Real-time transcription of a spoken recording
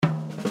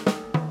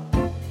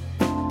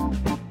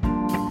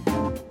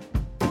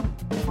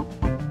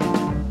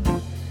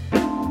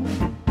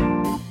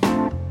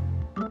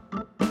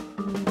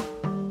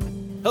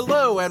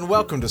Hello and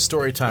welcome to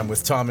Storytime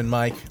with Tom and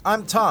Mike.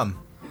 I'm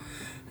Tom.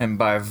 And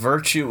by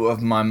virtue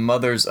of my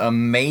mother's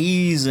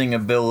amazing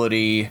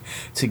ability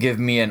to give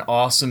me an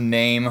awesome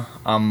name,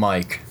 I'm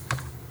Mike.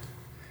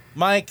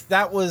 Mike,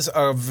 that was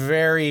a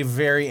very,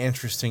 very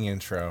interesting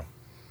intro.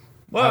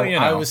 Well,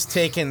 I was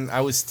taken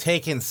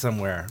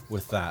somewhere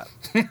with that.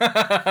 It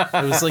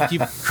was like you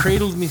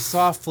cradled me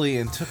softly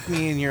and took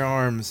me in your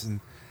arms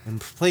and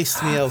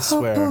placed me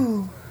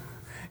elsewhere.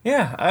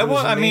 Yeah, I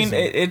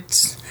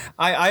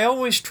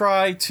always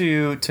try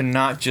to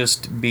not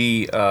just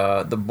be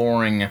the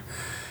boring,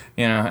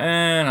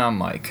 and I'm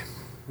Mike.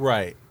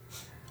 Right.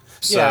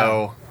 So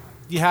yeah.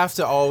 You have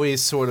to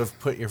always sort of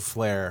put your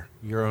flair,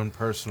 your own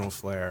personal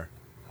flair.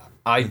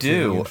 I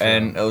do,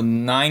 and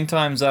 9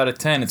 times out of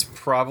 10, it's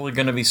probably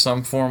going to be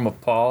some form of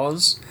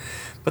pause.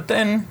 But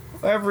then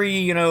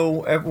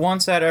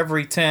once out of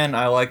every 10,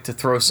 I like to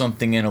throw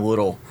something in a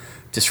little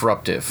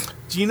disruptive.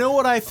 Do you know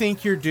what I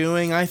think you're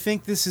doing? I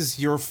think this is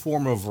your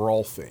form of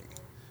Rolfing.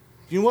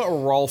 Do you know what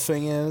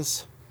Rolfing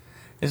is?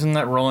 Isn't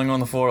that rolling on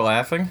the floor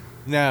laughing?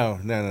 No.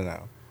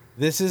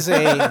 This is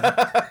a...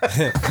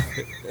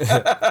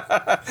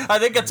 I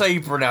think that's how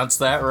you pronounce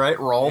that, right?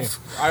 Rolf?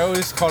 I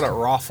always called it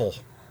Raffle.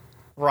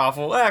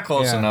 Raffle?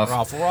 Close enough.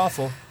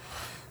 Raffle.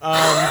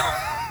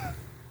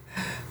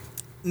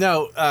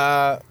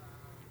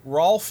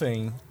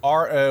 Rolfing,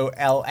 R-O-L-F-I-N-G.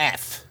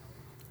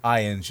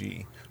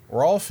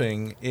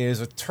 Rolfing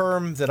is a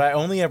term that I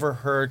only ever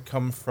heard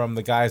come from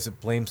the guys at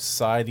Blame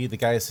Society, the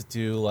guys that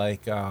do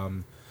like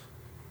Game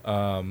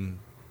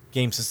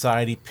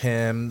Society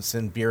PIMS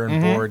and beer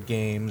and board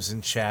games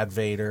and Chad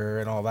Vader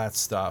and all that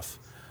stuff.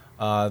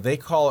 They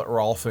call it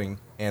Rolfing,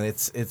 and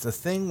it's a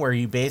thing where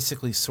you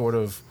basically sort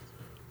of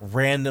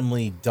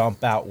randomly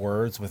dump out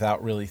words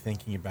without really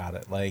thinking about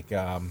it. Like,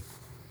 give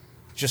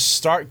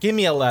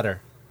me a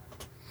letter.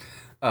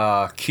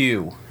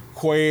 Q.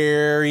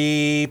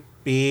 Query,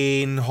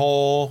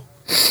 beanhole,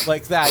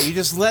 like that. You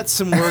just let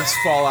some words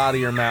fall out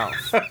of your mouth.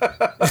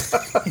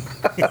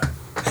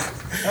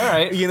 All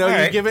right. You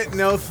give it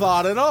no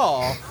thought at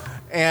all,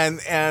 and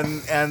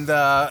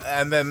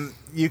then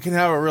you can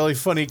have a really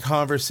funny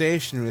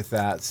conversation with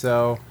that.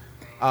 So,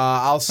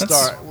 I'll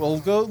start.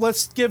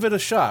 Let's give it a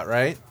shot,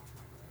 right?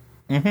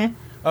 Mm-hmm.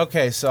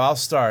 Okay, so I'll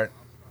start.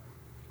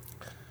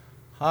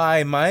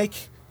 Hi,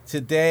 Mike.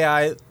 Today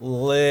I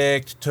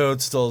licked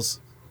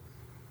toadstools.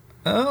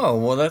 Oh,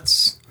 well,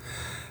 that's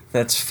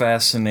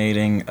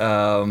fascinating.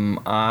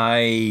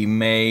 I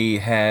may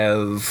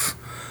have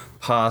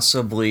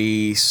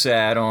possibly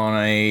sat on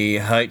a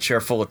high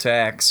chair full of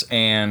tacks,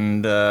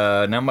 and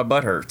now my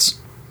butt hurts.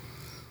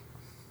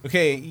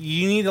 Okay,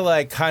 you need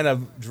to kind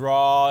of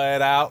draw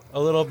it out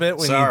a little bit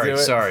when you do it.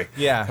 Sorry.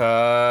 Yeah.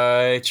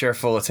 High chair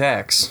full of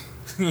tacks,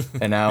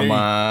 and now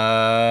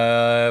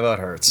my butt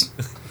hurts.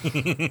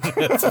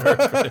 That's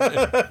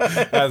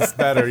perfect. That's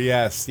better.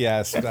 Yes.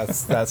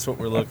 That's what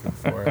we're looking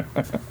for.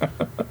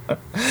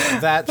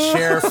 That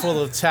chair full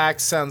of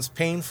tacks sounds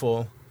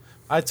painful.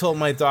 I told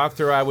my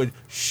doctor I would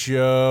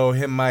show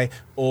him my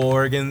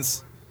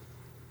organs.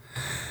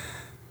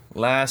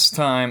 Last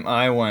time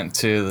I went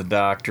to the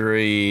doctor,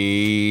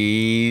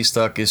 he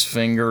stuck his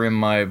finger in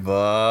my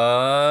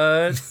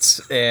butt,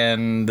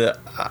 and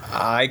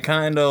I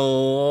kind of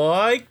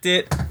liked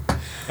it.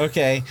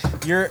 Okay,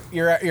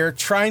 you're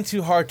trying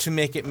too hard to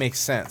make it make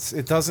sense.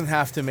 It doesn't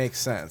have to make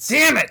sense.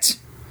 Damn it!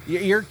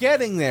 You're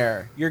getting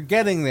there.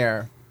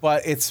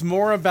 But it's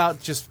more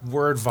about just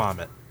word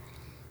vomit.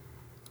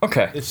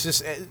 Okay. It's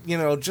just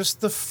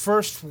just the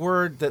first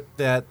word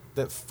that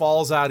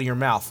falls out of your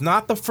mouth,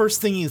 not the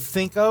first thing you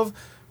think of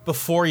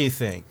before you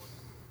think.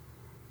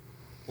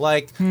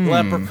 Like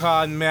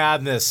leprechaun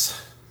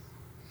madness.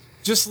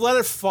 Just let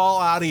it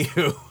fall out of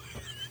you.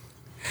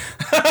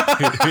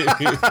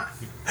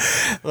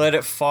 Let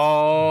it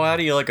fall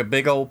out of you like a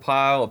big old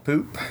pile of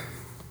poop?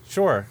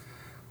 Sure.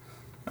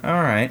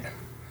 All right.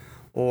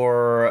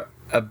 Or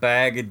a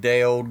bag of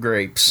day-old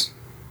grapes.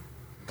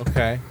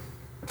 Okay.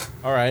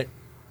 All right.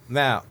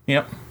 Now.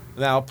 Yep.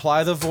 Now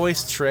apply the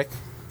voice trick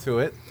to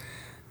it.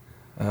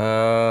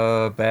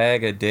 A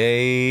bag of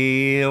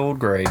day-old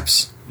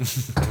grapes.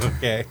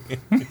 Okay.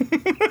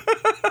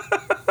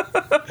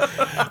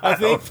 I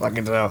don't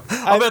fucking know.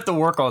 I'll have to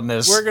work on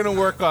this. We're gonna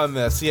work on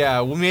this.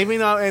 Yeah. Well, maybe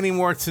not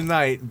anymore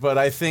tonight, but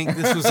I think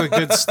this was a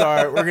good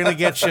start. We're gonna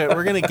get you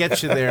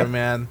there,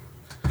 man.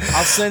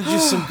 I'll send you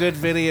some good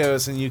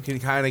videos, and you can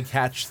kind of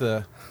catch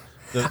the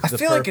I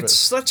feel like it's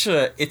such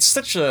an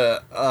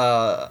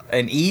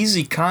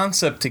easy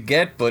concept to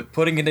get, but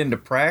putting it into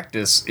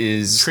practice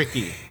is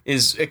tricky.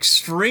 Is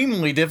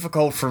extremely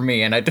difficult for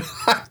me, and I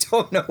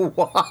don't know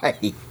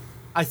why.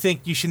 I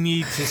think you should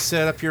need to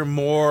set up your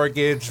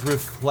mortgage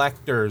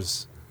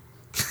reflectors.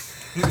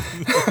 The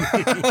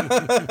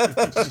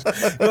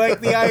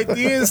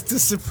idea is to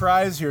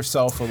surprise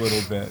yourself a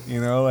little bit,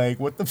 like,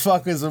 what the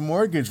fuck is a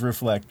mortgage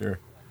reflector?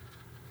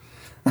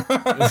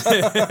 Because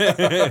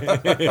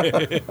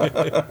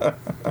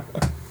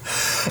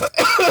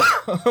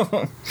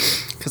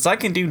I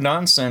can do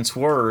nonsense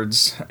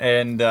words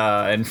and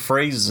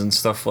phrases and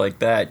stuff like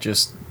that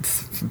just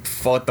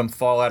let them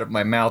fall out of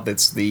my mouth.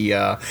 It's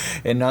the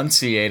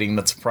enunciating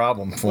that's a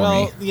problem for me.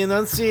 Well, the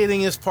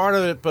enunciating is part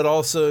of it, but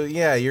also,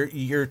 yeah,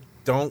 you're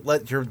don't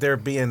let there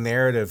be a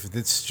narrative.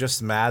 It's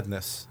just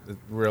madness. It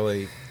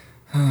really,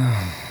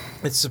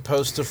 it's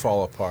supposed to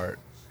fall apart.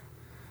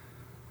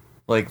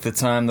 Like the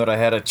time that I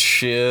had a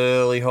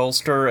chili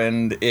holster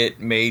and it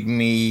made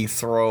me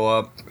throw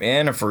up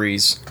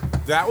antifreeze.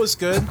 That was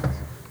good.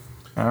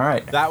 All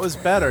right. That was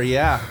better,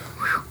 yeah.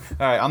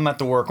 All right, I'm about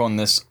to work on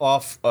this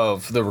off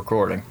of the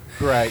recording.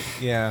 Right,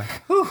 yeah.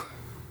 Whew.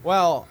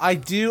 Well, I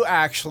do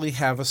actually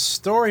have a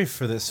story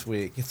for this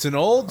week. It's an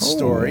old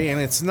story,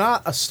 and it's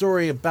not a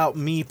story about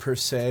me per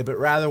se, but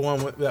rather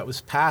one that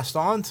was passed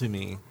on to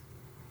me.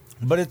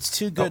 But it's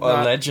too good a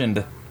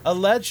legend. A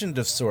legend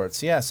of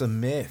sorts, yes, a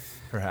myth,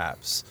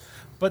 perhaps.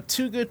 But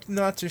too good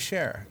not to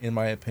share, in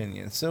my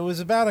opinion. So it was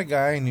about a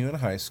guy I knew in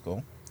high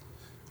school.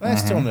 And I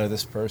still know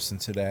this person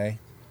today.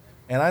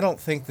 And I don't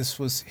think this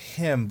was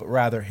him, but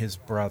rather his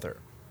brother.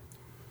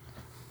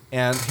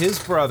 And his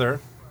brother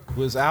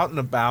was out and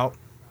about,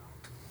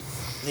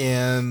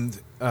 and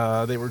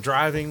they were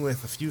driving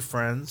with a few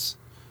friends.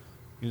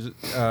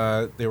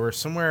 They were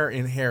somewhere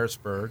in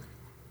Harrisburg.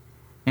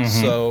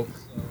 So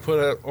put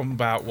it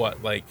about,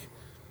 what, like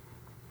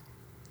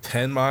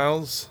 10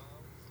 miles,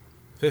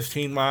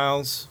 15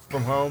 miles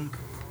from home?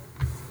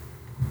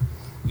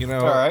 You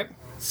know? All right.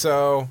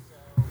 So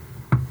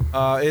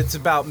it's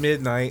about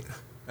midnight.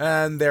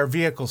 And their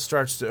vehicle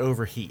starts to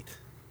overheat.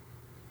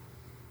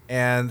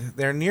 And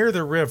they're near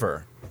the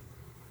river.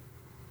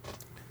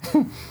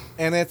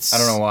 And it's... I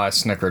don't know why I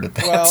snickered at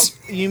that. Well,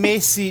 you may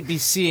be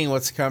seeing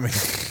what's coming.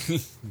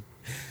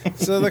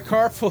 So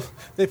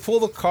they pull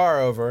the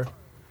car over.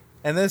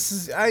 And this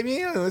is, I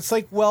mean, it's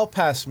like well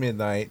past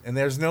midnight. And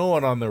there's no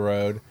one on the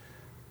road.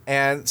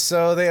 And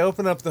so they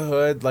open up the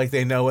hood like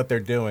they know what they're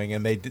doing.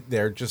 And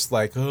they're just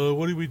like, oh,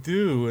 what do we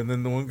do? And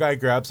then the one guy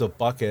grabs a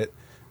bucket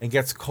and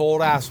gets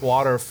cold-ass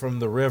water from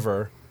the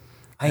river.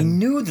 I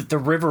knew that the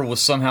river was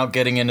somehow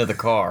getting into the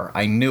car.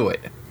 I knew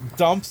it.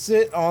 Dumps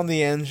it on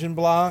the engine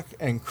block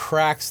and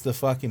cracks the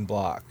fucking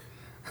block.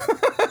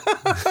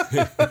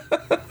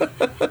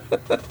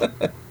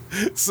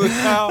 So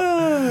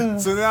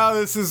now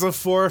this is a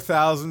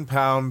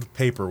 4,000-pound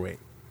paperweight.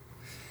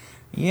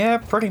 Yeah,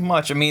 pretty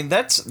much. I mean,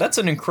 that's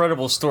an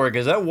incredible story,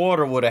 because that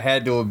water would have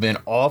had to have been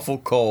awful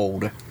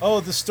cold.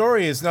 Oh, the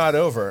story is not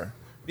over.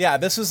 Yeah,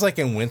 this was like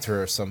in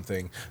winter or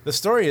something. The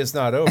story is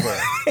not over.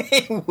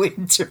 In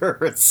winter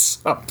or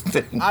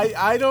something.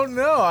 I don't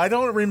know. I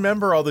don't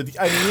remember all the...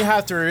 I mean, you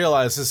have to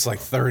realize this is like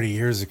 30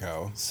 years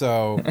ago.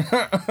 So,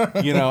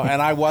 you know,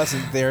 and I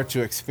wasn't there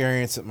to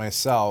experience it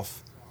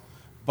myself.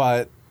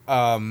 But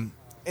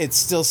it's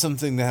still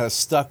something that has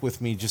stuck with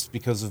me just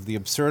because of the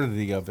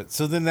absurdity of it.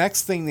 So the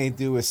next thing they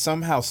do is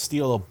somehow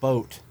steal a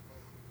boat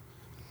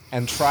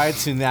and try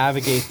to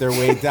navigate their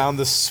way down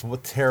the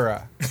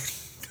Swatera.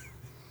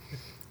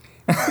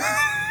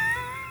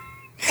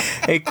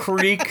 A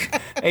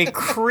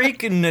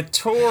creek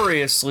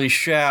notoriously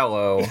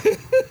shallow.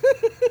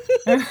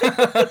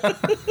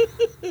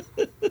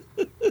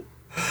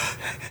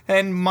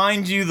 And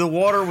mind you, the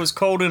water was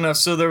cold enough,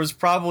 so there was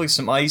probably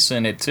some ice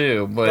in it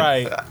too. But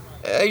right.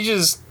 I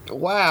just,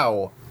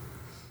 wow.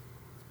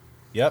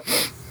 Yep.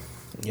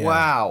 Yeah.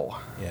 Wow.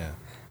 Yeah.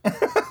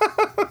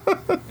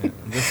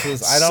 This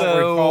was, I don't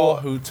recall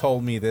who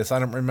told me this. I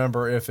don't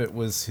remember if it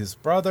was his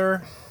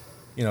brother,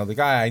 you know, the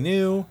guy I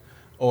knew,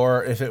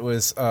 or if it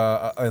was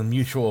a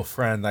mutual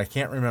friend. I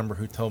can't remember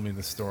who told me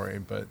the story,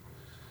 but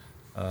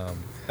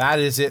that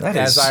is it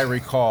as I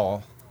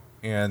recall.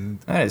 And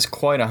that is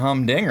quite a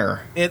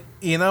humdinger. It,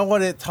 you know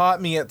what it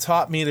taught me? It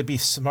taught me to be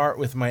smart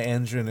with my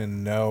engine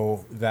and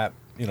know that,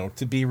 you know,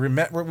 to be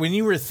when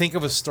you think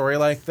of a story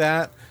like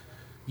that,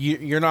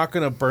 you're not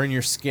going to burn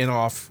your skin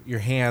off your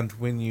hand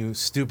when you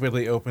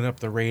stupidly open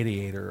up the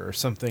radiator or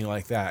something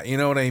like that. You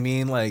know what I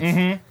mean? Like,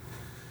 I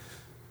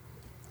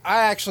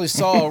actually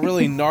saw a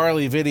really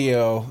gnarly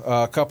video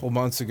a couple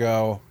months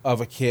ago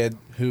of a kid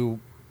who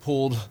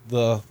pulled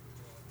the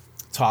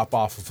top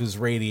off of his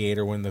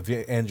radiator when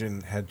the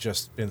engine had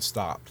just been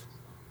stopped.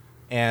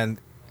 And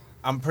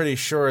I'm pretty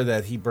sure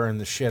that he burned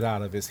the shit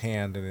out of his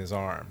hand and his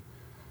arm.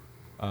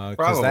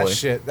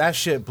 Because that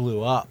shit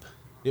blew up.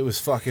 It was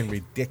fucking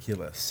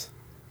ridiculous.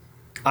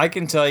 I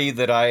can tell you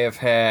that I have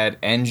had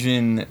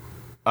engine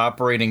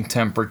operating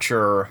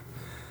temperature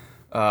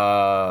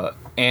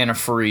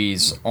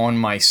antifreeze on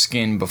my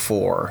skin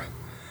before.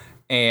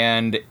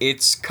 And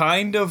it's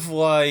kind of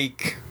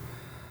like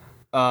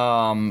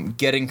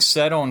getting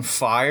set on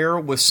fire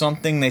with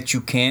something that you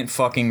can't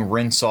fucking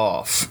rinse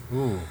off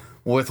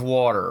with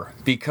water.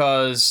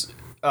 Because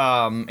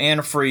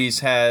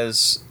antifreeze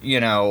has, you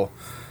know,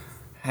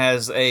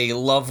 has a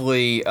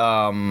lovely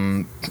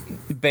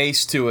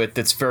base to it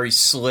that's very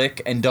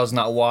slick and does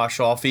not wash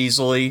off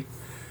easily.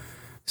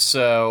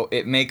 So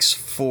it makes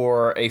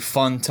for a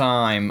fun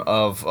time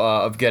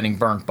of getting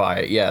burnt by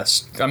it.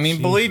 Yes, I mean,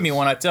 Jesus. believe me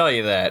when I tell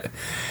you that.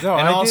 No,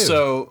 And I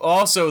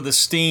also the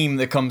steam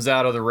that comes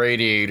out of the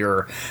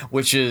radiator,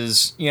 which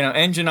is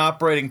engine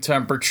operating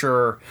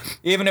temperature,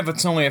 even if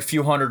it's only a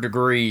few hundred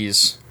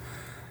degrees,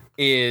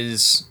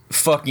 is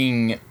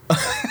fucking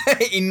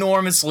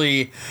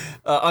enormously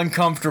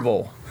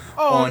uncomfortable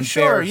on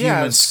bare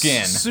human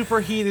skin.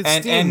 Superheated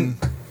and steam.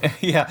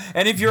 yeah,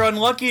 and if you're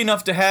unlucky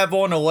enough to have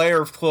on a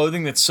layer of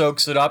clothing that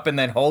soaks it up and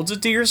then holds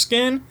it to your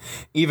skin,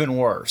 even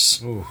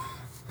worse. Ooh.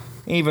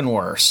 Even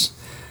worse.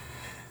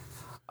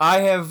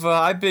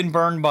 I've been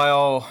burned by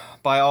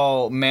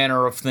all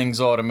manner of things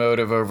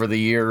automotive over the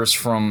years,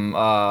 from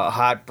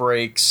hot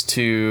brakes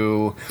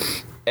to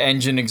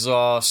engine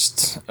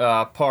exhaust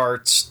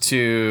parts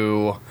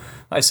to,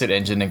 I said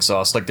engine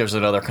exhaust like there's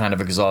another kind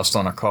of exhaust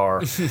on a car,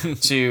 to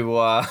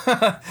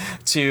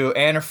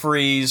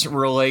antifreeze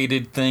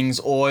related things,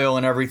 oil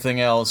and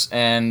everything else.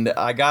 And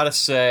I gotta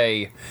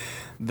say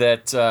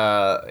that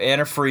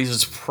antifreeze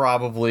is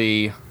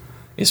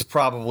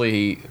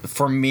probably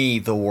for me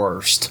the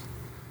worst.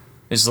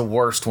 Is the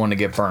worst one to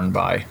get burned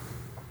by.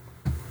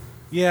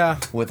 Yeah.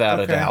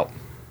 Without a doubt.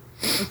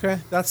 Okay,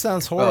 that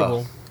sounds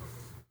horrible.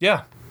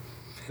 Yeah.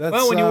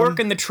 Well, when you work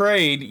in the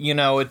trade,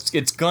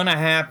 it's gonna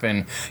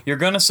happen. You're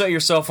gonna set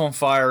yourself on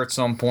fire at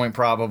some point,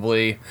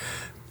 probably,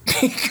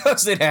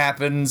 because it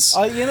happens.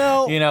 And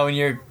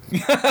you're.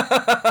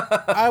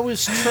 I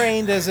was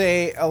trained as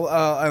a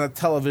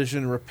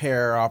television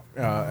repair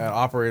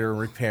operator and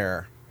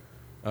repair,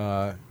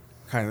 kind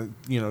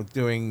of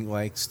doing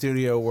like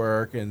studio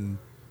work and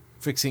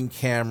fixing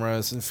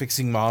cameras and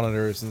fixing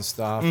monitors and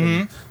stuff.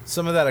 Mm-hmm. And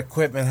some of that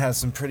equipment has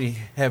some pretty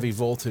heavy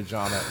voltage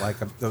on it,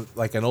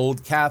 like an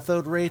old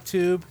cathode ray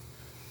tube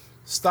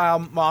style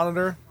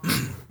monitor.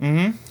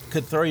 Mm-hmm.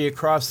 Could throw you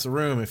across the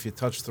room if you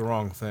touched the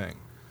wrong thing.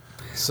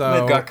 So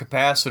they've got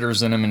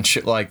capacitors in them and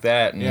shit like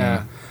that. And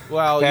yeah.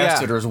 Well,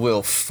 capacitors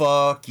will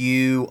fuck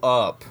you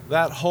up.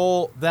 That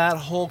whole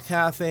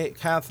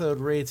cathode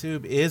ray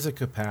tube is a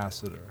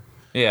capacitor.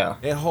 Yeah.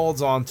 It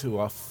holds on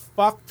to a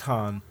fuck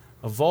ton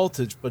of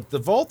voltage, but the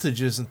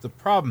voltage isn't the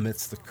problem,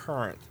 it's the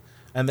current.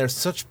 And there's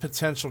such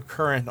potential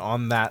current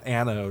on that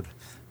anode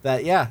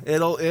that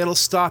it'll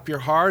stop your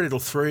heart, it'll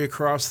throw you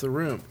across the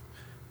room.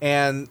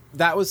 And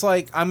that was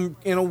like, I'm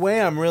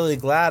really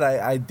glad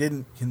I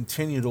didn't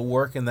continue to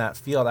work in that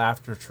field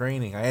after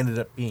training. I ended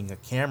up being a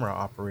camera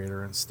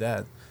operator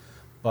instead.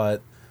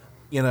 But,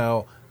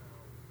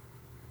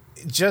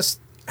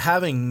 just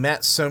having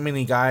met so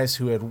many guys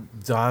who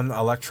had done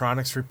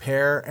electronics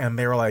repair, and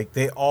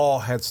they all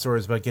had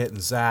stories about getting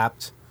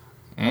zapped,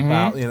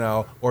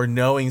 about, or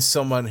knowing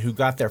someone who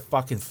got their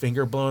fucking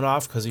finger blown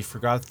off because he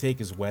forgot to take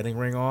his wedding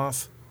ring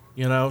off,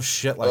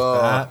 shit like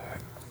that.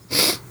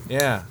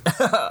 Yeah.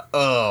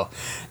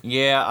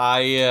 Yeah,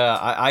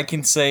 I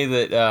can say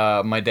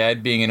that my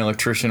dad being an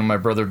electrician and my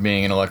brother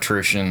being an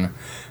electrician,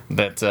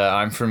 that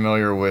I'm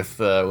familiar with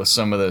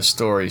some of those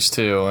stories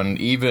too. And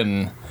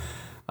even,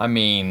 I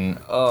mean,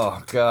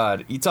 oh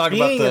God, you talk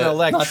being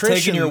about not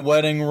taking your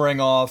wedding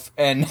ring off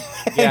and,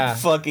 and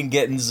fucking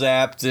getting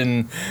zapped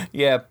and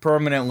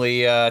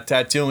permanently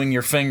tattooing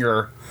your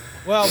finger.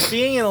 Well,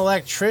 being an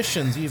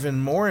electrician's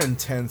even more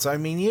intense. I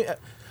mean,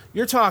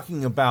 you're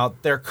talking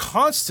about they're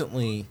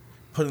constantly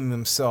putting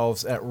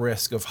themselves at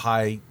risk of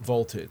high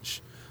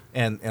voltage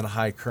and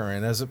high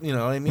current.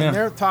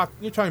 You're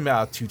talking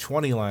about a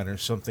 220 line or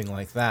something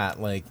like that.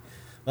 Like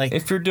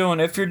if you're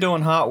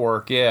doing hot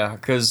work,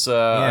 because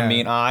I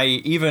mean,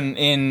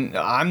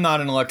 I'm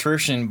not an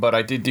electrician, but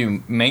I did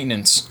do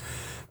maintenance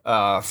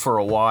for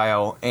a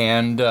while,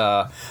 and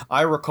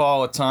I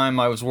recall a time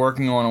I was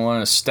working on one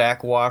of the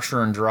stack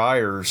washer and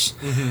dryers,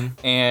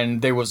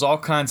 and there was all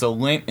kinds of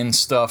lint and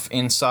stuff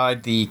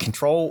inside the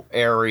control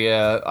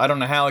area. I don't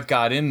know how it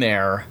got in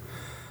there,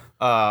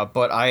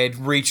 but I had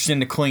reached in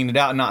to clean it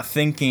out, not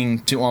thinking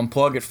to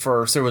unplug it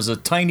first. There was a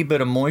tiny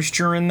bit of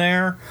moisture in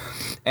there,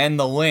 and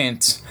the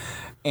lint.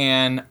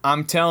 And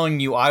I'm telling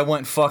you, I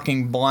went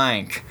fucking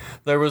blank.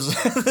 There was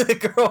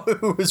the girl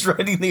who was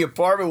renting the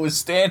apartment was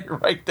standing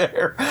right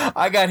there.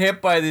 I got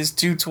hit by this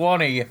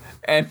 220,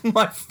 and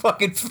my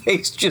fucking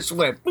face just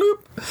went bloop.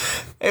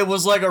 It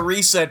was like a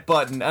reset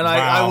button, and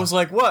I was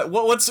like,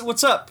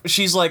 what's up?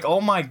 She's like, oh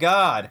my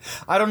God,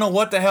 I don't know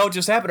what the hell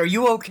just happened. Are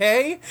you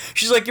okay?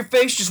 She's like, your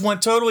face just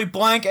went totally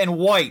blank and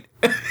white.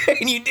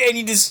 and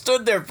you just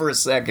stood there for a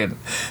second.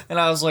 And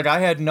I was like, I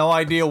had no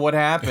idea what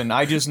happened.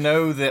 I just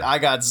know that I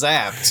got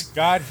zapped.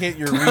 God hit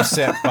your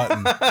reset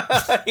button.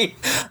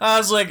 I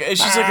was like, she's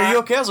like, are you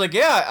okay? I was like,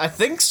 yeah, I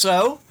think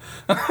so.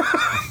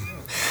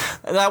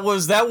 That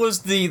was the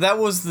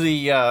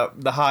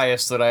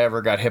highest that I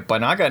ever got hit by.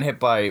 Now I got hit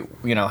by,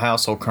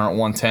 household current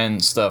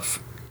 110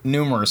 stuff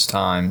numerous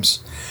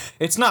times.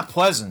 It's not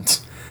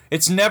pleasant.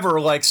 It's never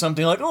like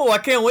something like, oh, I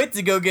can't wait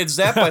to go get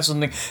zapped by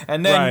something.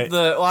 And then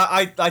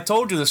I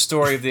told you the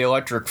story of the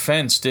electric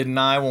fence, didn't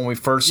I? When we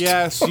first you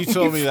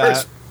told me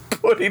that.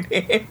 Put it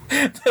in,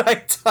 that I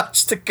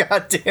touched the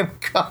goddamn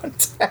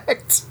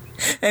contact.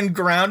 and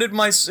grounded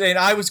and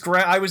I was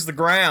the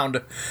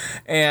ground,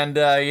 and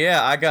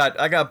I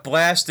got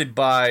blasted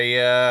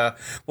by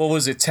what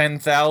was it,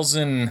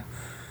 10,000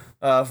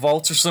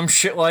 volts or some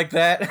shit like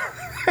that.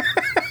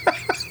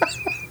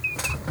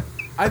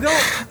 I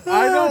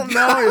don't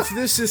know if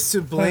this is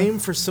to blame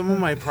for some of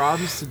my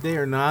problems today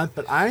or not,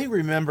 but I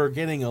remember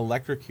getting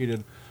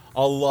electrocuted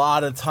a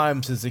lot of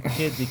times as a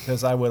kid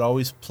because I would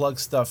always plug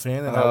stuff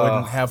in and I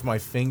wouldn't have my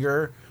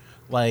finger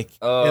in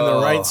the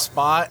right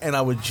spot, and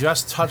I would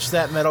just touch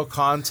that metal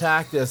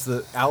contact as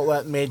the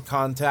outlet made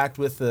contact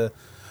with the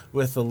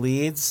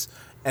leads,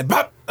 and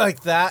bop,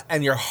 like that,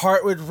 and your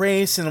heart would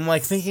race, and I'm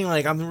like thinking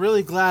like, I'm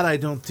really glad I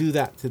don't do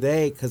that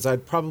today because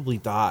I'd probably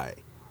die.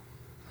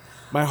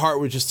 My heart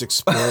would just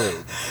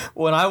explode.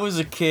 When I was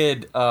a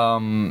kid,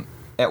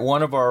 at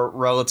one of our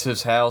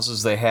relatives'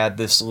 houses, they had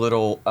this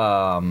little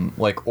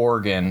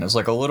organ. It was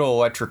like a little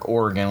electric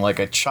organ, like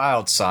a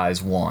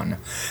child-size one,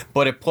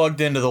 but it plugged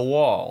into the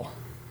wall.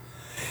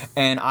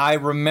 And I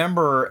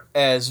remember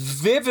as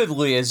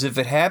vividly as if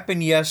it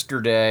happened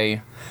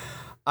yesterday,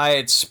 I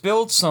had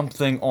spilled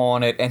something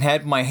on it and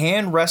had my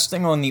hand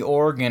resting on the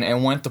organ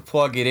and went to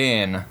plug it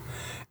in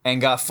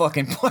and got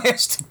fucking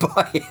blasted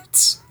by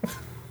it.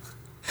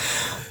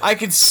 I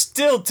could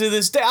still, to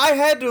this day, I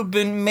had to have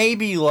been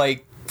maybe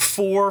like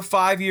 4 or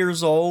 5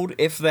 years old,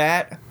 if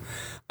that,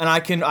 and I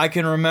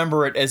can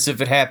remember it as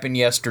if it happened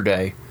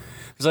yesterday.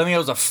 Because I think it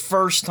was the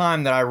first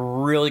time that I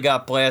really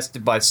got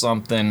blasted by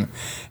something,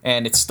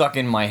 and it stuck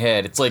in my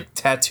head. It's like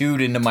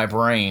tattooed into my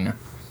brain.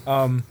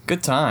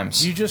 Good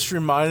times. You just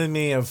reminded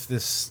me of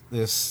this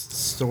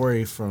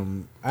story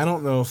from, I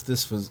don't know if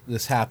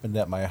this happened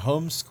at my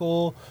home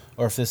school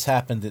or if this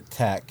happened at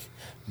Tech,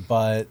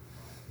 but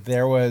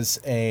there was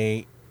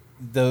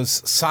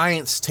those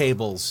science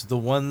tables, the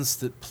ones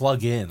that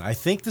plug in. I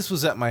think this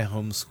was at my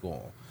home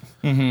school.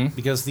 Mm-hmm.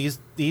 Because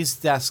these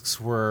desks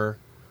were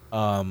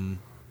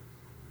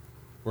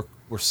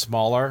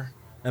smaller,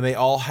 and they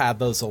all had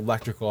those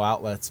electrical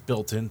outlets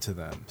built into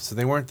them. So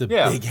they weren't the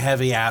big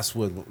heavy ass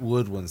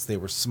wood ones. They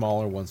were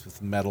smaller ones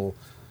with metal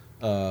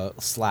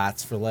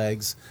slats for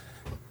legs.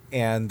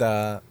 And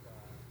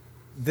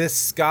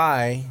this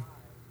guy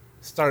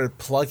started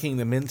plugging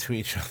them into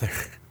each other.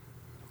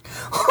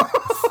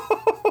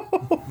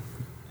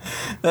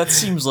 That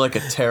seems like a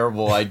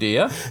terrible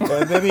idea.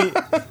 And then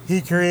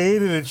he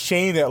created a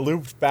chain that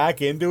looped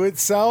back into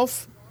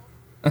itself.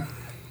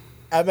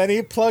 And then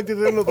he plugged it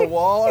into the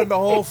wall, and the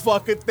whole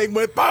fucking thing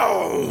went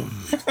boom.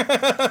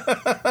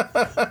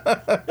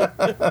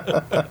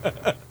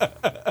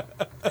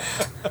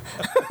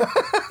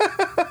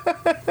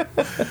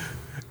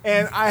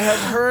 And I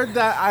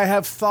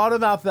have thought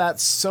about that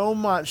so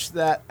much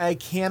that I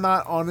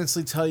cannot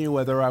honestly tell you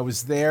whether I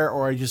was there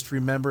or I just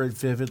remember it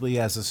vividly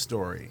as a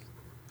story.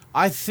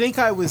 I think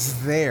I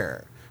was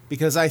there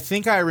because I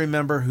think I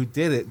remember who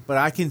did it, but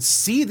I can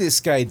see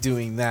this guy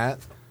doing that.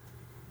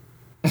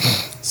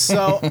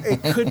 So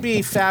it could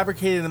be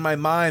fabricated in my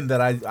mind that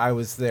I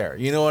was there.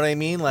 You know what I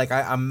mean? Like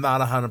I'm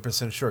not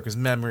 100% sure because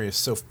memory is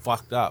so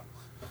fucked up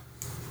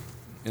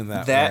in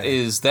that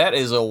way. That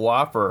is a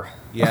whopper.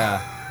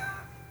 Yeah.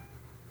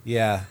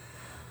 Yeah.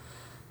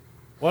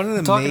 What an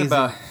amazing... Talking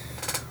about...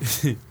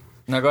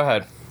 No, go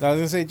ahead. I was going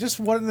to say, just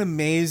what an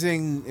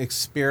amazing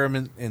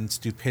experiment in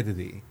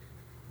stupidity.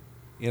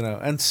 You know,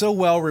 and so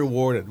well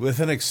rewarded with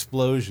an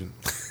explosion.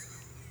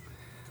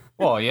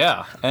 Well,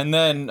 yeah. And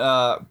then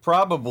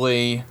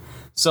probably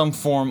some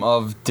form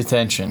of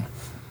detention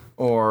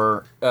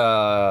or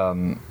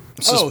suspension.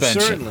 Oh,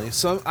 certainly.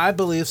 So I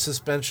believe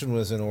suspension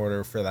was in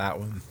order for that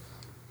one.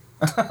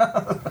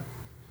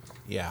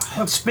 Yeah.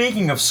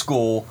 Speaking of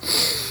school,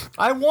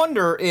 I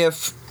wonder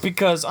if,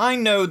 because I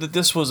know that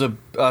this was a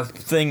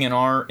thing in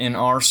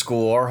our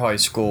school, our high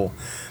school,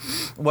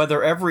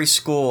 whether every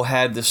school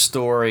had the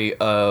story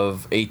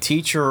of a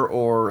teacher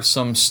or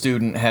some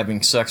student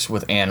having sex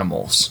with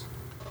animals.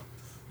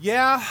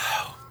 Yeah.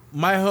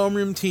 My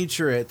homeroom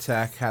teacher at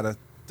Tech had a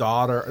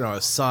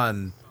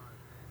son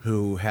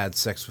who had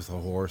sex with a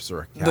horse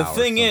or a cow. The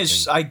thing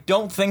is, I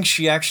don't think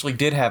she actually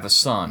did have a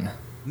son.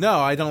 No,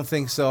 I don't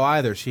think so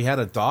either. She had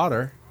a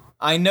daughter.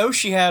 I know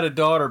she had a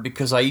daughter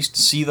because I used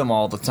to see them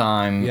all the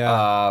time.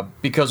 Yeah.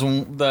 Because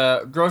when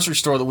the grocery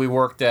store that we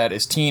worked at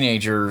as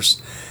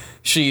teenagers,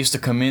 she used to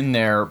come in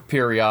there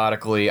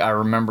periodically. I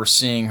remember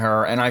seeing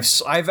her, and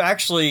I've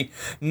actually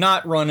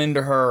not run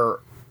into her.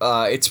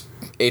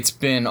 It's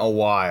been a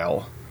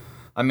while.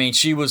 I mean,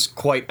 she was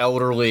quite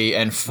elderly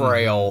and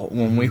frail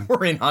when we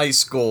were in high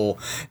school,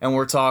 and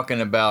we're talking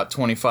about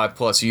 25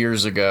 plus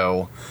years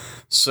ago.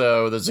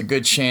 So there's a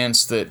good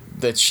chance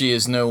that she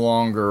is no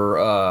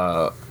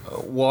longer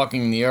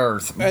walking the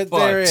earth.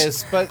 There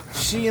is, but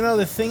she,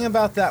 the thing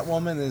about that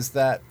woman is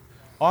that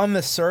on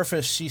the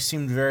surface she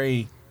seemed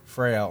very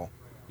frail,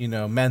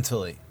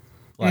 mentally,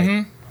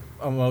 like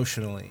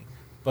emotionally.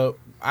 But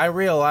I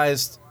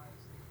realized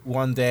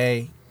one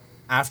day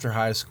after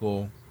high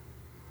school,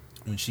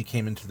 when she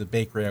came into the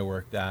bakery I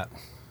worked at,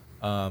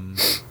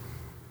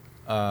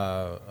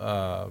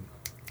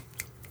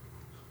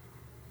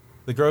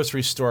 the the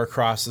grocery store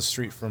across the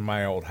street from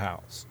my old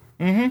house.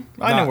 Mm-hmm.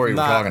 I know where you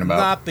were talking about.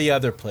 Not the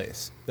other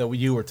place that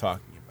you were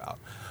talking about.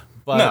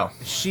 But no.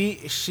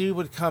 She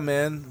would come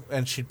in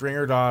and she'd bring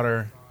her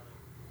daughter.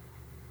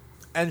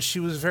 And she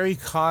was very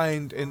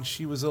kind, and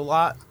she was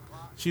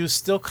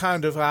still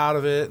kind of out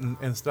of it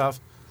and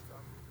stuff.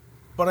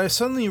 But I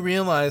suddenly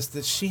realized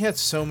that she had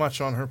so much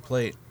on her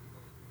plate,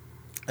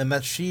 and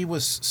that she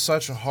was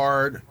such a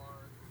hard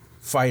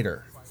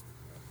fighter,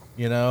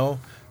 that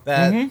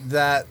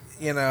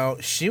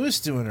she was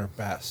doing her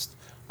best.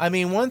 I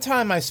mean, one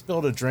time I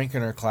spilled a drink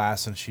in her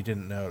class and she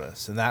didn't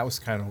notice, and that was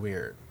kind of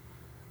weird.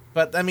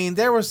 But, I mean,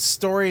 there were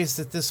stories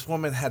that this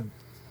woman had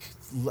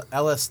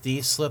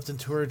LSD slipped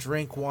into her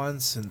drink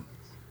once, and,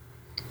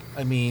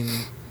 I mean,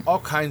 all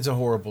kinds of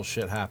horrible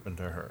shit happened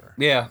to her.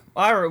 Yeah.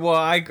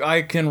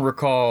 I can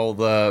recall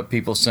the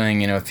people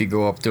saying, if you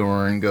go up to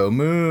her and go,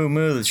 moo,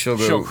 moo, that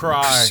she'll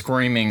cry.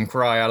 Screaming,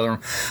 cry out of the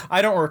room.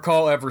 I don't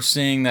recall ever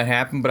seeing that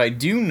happen, but I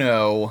do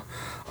know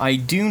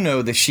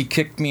that she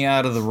kicked me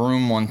out of the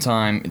room one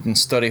time in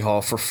study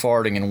hall for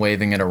farting and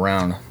waving it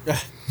around.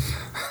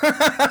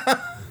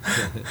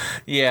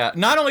 Yeah,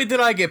 not only did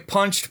I get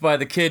punched by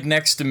the kid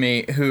next to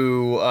me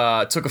who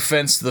took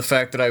offense to the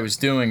fact that I was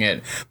doing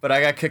it, but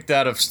I got kicked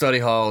out of study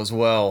hall as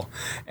well,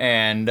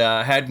 and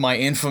had my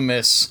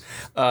infamous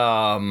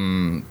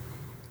hallway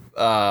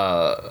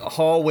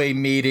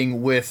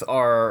meeting with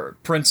our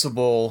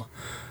principal,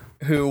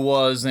 who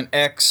was an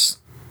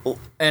ex-NFL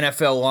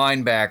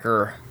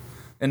linebacker,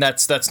 and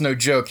that's no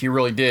joke. He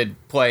really did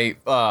play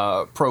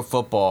pro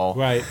football.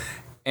 Right.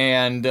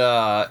 And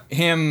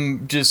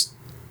him just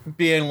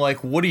being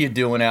like, what are you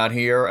doing out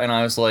here? And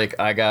I was like,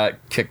 I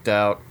got kicked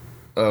out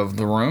of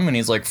the room. And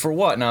he's like, for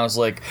what? And I was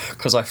like,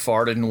 because I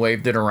farted and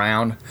waved it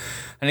around.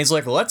 And he's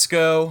like, let's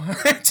go.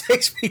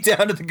 Takes me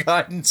down to the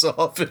guidance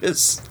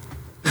office.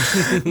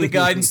 The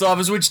guidance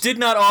office, which did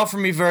not offer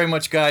me very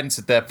much guidance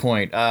at that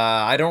point.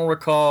 I don't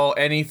recall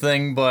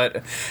anything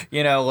but,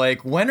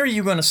 when are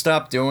you going to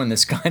stop doing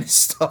this kind of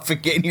stuff and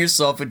getting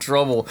yourself in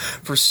trouble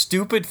for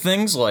stupid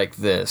things like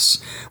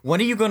this? When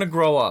are you going to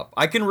grow up?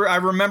 I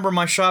remember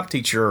my shop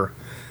teacher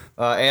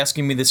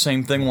asking me the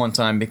same thing one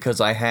time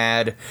because I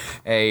had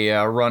a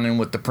run-in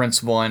with the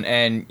principal,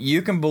 and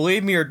you can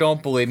believe me or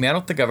don't believe me, I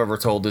don't think I've ever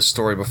told this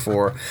story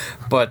before,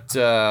 but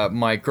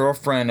my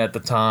girlfriend at the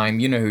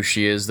time, you know who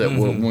she is, that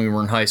when we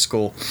were in high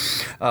school,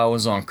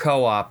 was on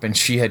co-op, and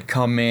she had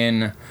come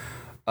in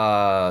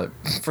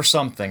for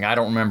something, I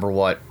don't remember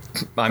what.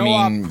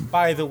 Co-op,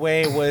 by the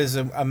way, was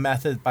a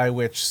method by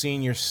which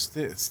senior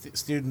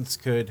students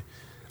could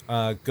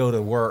go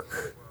to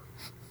work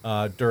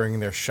during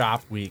their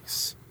shop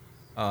weeks.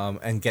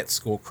 And get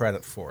school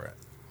credit for it.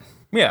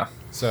 Yeah.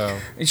 So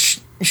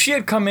she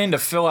had come in to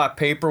fill out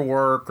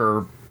paperwork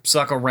or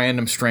suck a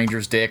random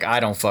stranger's dick.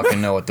 I don't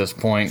fucking know at this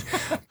point.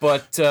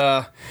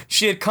 But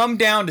she had come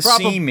down to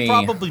see me.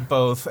 Probably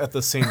both at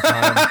the same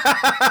time.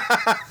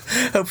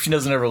 Hope she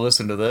doesn't ever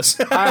listen to this.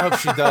 I hope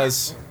she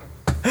does.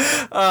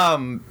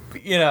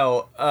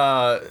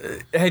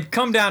 Had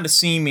come down to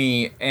see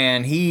me,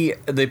 and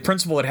the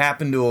principal had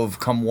happened to have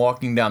come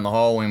walking down the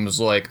hallway and was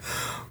like,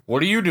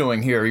 what are you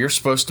doing here? You're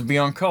supposed to be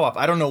on co-op.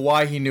 I don't know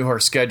why he knew her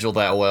schedule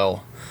that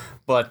well,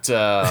 but,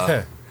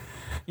 and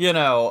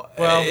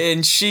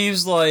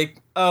she's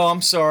like, oh,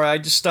 I'm sorry, I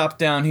just stopped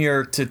down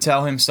here to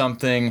tell him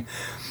something,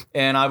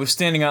 and I was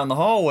standing out in the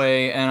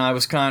hallway, and I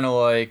was kind of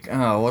like,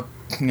 oh,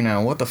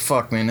 what the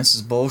fuck, man, this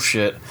is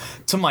bullshit,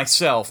 to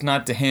myself,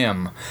 not to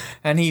him,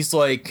 and he's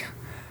like,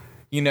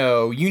 you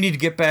need to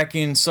get back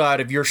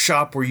inside of your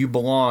shop where you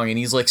belong. And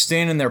he's like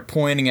standing there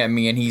pointing at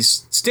me, and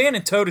he's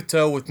standing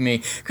toe-to-toe with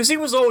me because he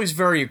was always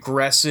very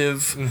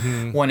aggressive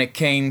when it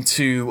came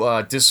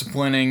to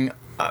disciplining.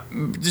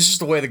 This is just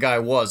the way the guy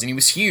was, and he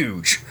was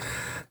huge.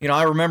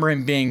 I remember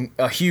him being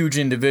a huge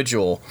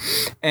individual.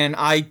 And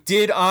I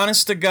did,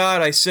 honest to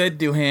God, I said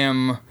to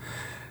him,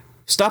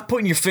 stop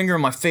putting your finger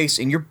in my face,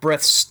 and your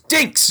breath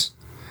stinks.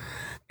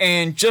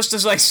 And just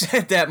as I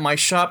said that, my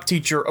shop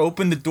teacher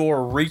opened the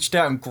door, reached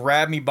out and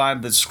grabbed me by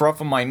the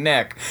scruff of my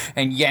neck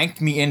and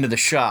yanked me into the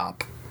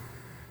shop.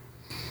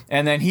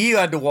 And then he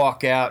had to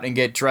walk out and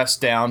get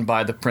dressed down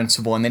by the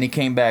principal. And then he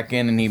came back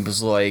in and he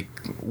was like,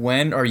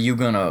 when are you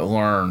going to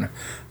learn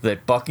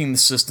that bucking the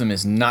system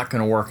is not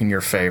going to work in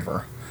your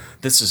favor?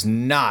 This is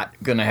not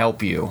going to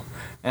help you.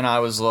 And I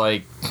was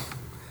like,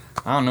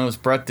 I don't know, his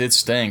breath did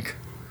stink.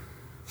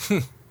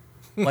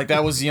 Like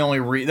that was the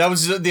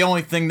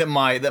only thing that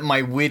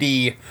my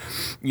witty,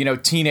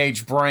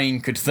 teenage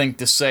brain could think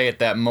to say at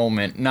that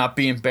moment, not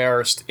be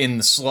embarrassed in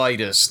the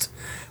slightest.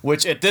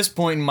 Which at this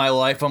point in my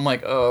life, I'm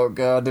like, oh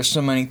god, there's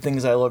so many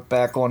things I look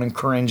back on and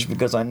cringe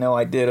because I know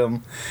I did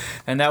them,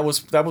 and that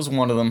was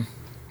one of them.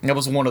 That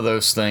was one of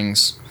those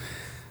things.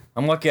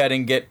 I'm lucky I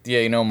didn't get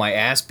my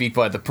ass beat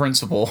by the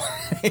principal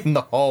in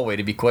the hallway,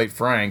 to be quite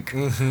frank.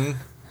 Mm-hmm.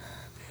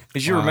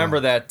 Because you remember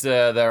that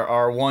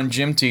our one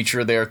gym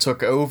teacher there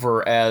took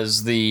over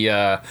as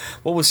the,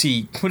 what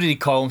did he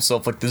call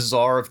himself? Like the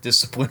Czar of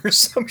Discipline or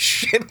some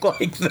shit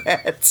like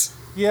that.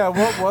 Yeah,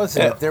 what was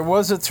it? There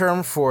was a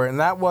term for it, and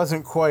that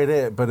wasn't quite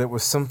it, but it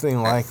was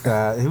something like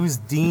that. He was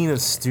Dean of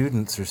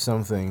Students or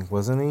something,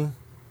 wasn't he?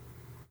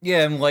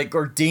 Yeah, and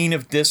or Dean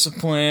of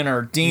Discipline,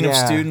 or Dean of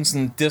Students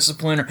and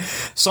Discipline, or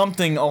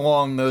something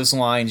along those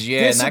lines.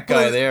 Yeah, Discipline. And that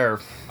guy there.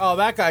 Oh,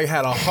 that guy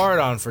had a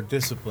hard-on for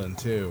discipline,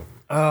 too.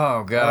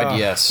 Oh God,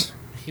 yes.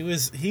 He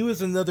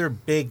was another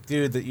big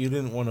dude that you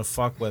didn't want to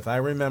fuck with. I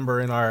remember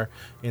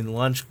in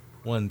lunch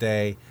one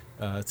day,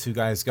 two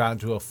guys got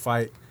into a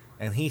fight,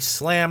 and he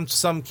slammed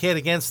some kid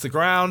against the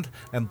ground,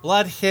 and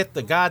blood hit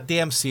the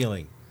goddamn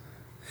ceiling.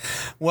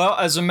 Well,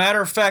 as a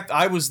matter of fact,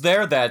 I was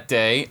there that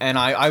day, and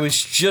I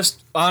was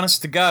just,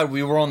 honest to God,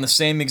 we were on the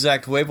same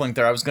exact wavelength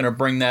there. I was going to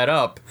bring that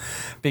up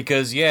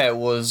because, yeah, it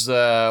was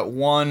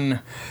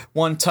one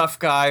tough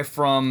guy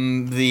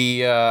from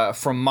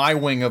my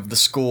wing of the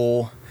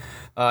school,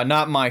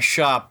 not my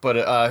shop, but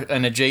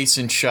an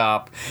adjacent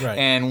shop, right.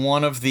 And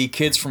one of the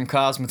kids from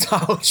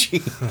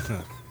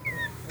cosmetology.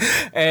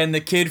 And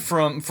the kid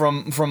from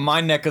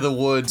my neck of the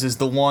woods is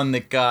the one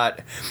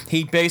that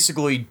he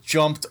basically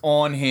jumped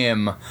on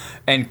him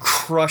and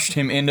crushed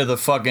him into the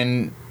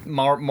fucking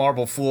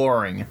marble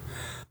flooring.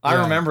 I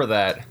remember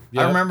that.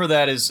 Yep. I remember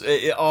that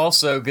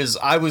also because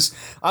I was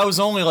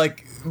only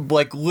like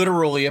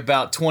literally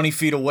about 20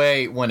 feet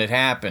away when it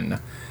happened.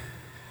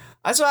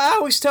 That's what I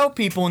always tell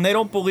people, and they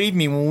don't believe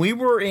me. When we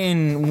were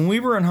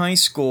in high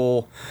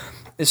school,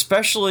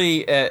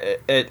 especially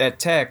at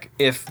Tech,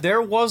 if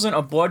there wasn't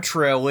a blood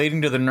trail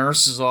leading to the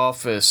nurse's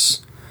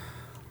office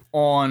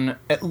on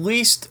at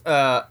least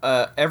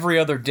every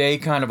other day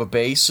kind of a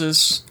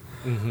basis,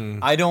 mm-hmm.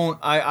 I don't,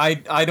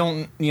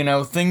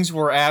 things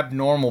were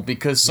abnormal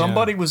because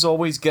somebody was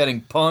always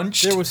getting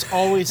punched. There was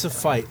always a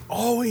fight.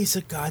 Always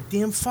a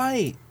goddamn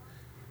fight.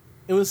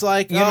 It was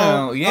like,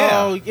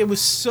 it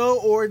was so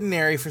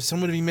ordinary for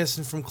someone to be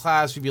missing from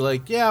class. We'd be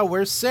like, yeah,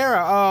 where's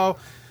Sarah? Oh,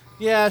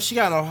 yeah, she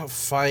got in a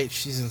fight.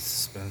 She's in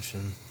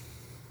suspension.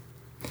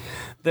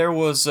 There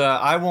was,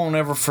 I won't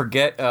ever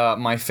forget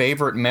my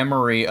favorite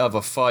memory of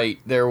a fight.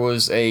 There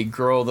was a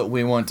girl that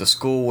we went to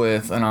school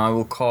with, and I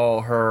will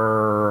call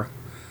her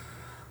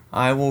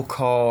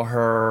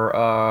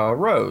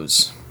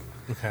Rose.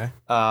 Okay.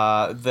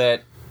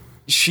 That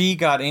she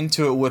got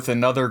into it with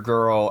another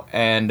girl,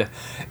 and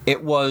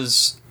it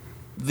was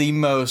the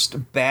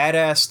most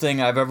badass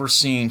thing I've ever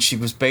seen. She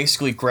was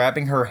basically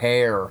grabbing her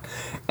hair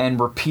and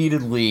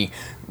repeatedly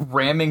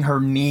ramming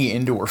her knee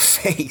into her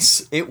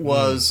face. It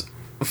was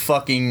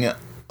fucking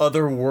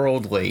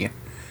otherworldly,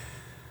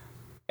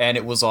 and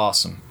it was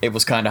awesome. It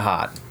was kind of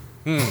hot.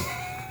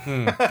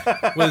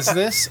 Was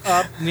this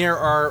up near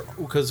our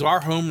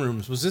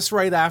homerooms? Was this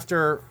right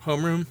after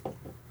homeroom?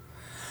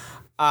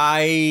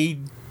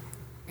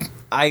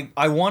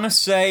 I want to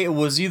say it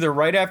was either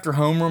right after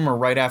homeroom or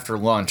right after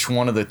lunch,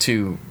 one of the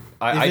two.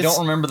 I don't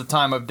remember the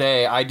time of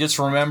day. I just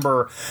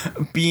remember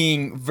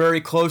being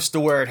very close to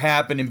where it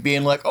happened and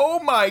being like, oh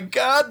my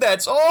God,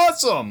 that's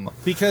awesome!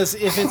 Because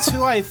if it's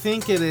who I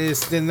think it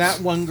is, then that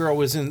one girl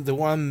was in the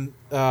one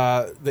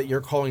that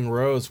you're calling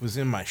Rose was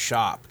in my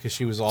shop because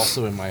she was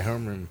also in my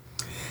homeroom.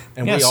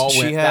 And yes, we all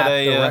went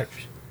that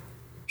direction.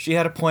 She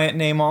had a plant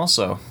name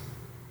also.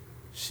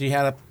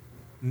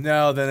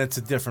 No, then it's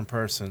a different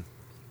person.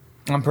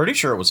 I'm pretty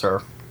sure it was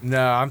her.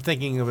 No, I'm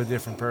thinking of a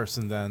different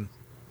person then.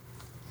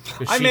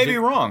 I may be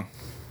wrong.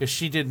 Because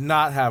she did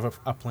not have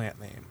a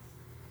plant name.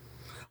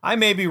 I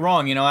may be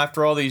wrong.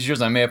 After all these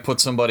years, I may have put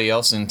somebody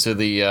else into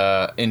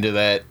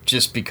that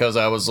just because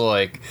I was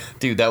like,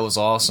 dude, that was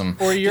awesome.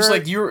 Or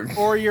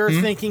you're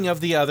thinking of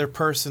the other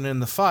person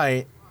in the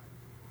fight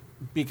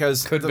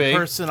because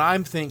person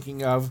I'm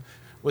thinking of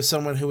was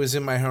someone who was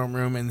in my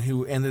homeroom and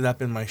who ended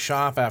up in my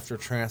shop after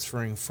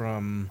transferring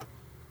from,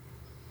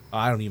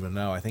 I don't even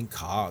know, I think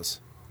Cosmetology.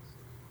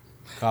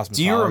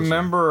 Do you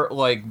remember,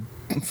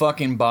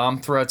 fucking bomb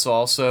threats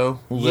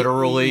also?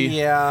 Literally?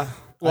 Yeah.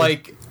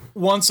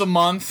 Once a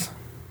month?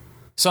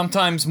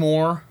 Sometimes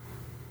more?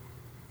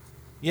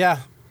 Yeah.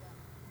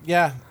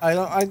 Yeah.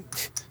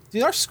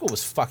 Dude, our school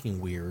was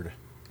fucking weird.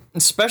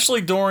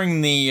 Especially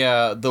during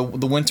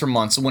the winter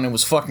months when it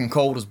was fucking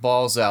cold as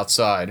balls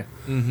outside.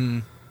 Mm-hmm.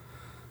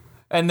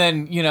 And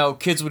then,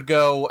 kids would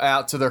go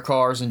out to their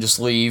cars and just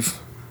leave.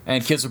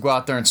 And kids would go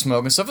out there and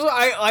smoke and stuff.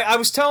 I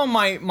was telling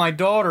my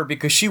daughter,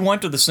 because she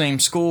went to the same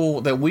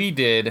school that we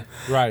did.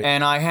 Right.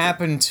 And I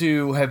happened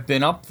to have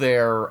been up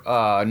there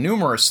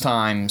numerous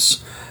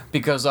times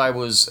because I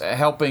was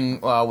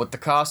helping with the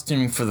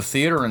costuming for the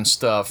theater and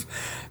stuff.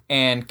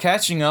 And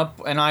catching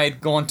up, and I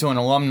had gone to an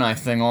alumni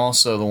thing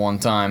also the one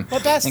time.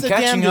 But that's the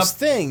damnedest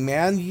thing,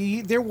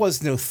 man. There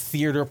was no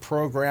theater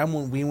program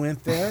when we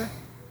went there.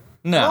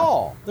 No. At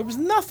all. There was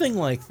nothing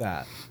like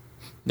that.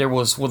 There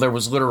was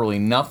literally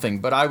nothing.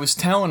 But I was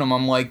telling them,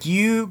 I'm like,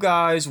 you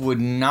guys would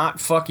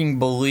not fucking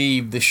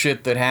believe the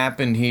shit that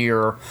happened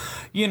here,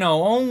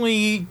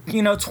 only,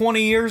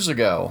 20 years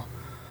ago.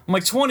 I'm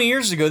like, 20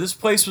 years ago, this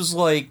place was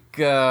like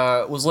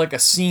a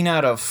scene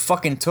out of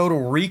fucking Total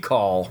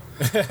Recall.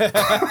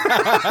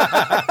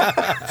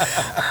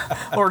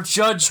 Or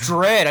Judge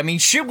Dredd. I mean,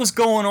 shit was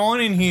going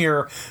on in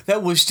here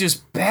that was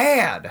just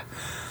bad.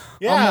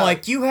 Yeah. I'm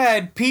like, you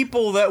had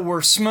people that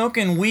were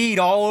smoking weed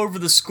all over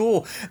the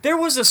school. There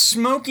was a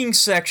smoking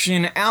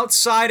section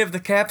outside of the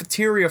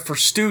cafeteria for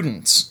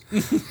students.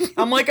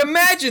 I'm like,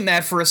 imagine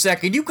that for a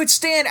second. You could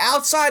stand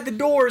outside the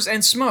doors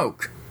and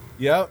smoke.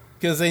 Yep,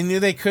 because they knew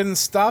they couldn't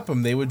stop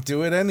them. They would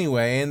do it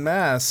anyway en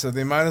masse, so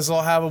they might as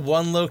well have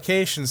one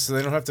location so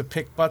they don't have to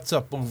pick butts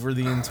up over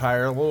the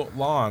entire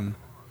lawn.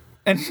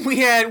 And we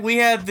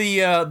had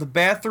the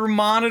bathroom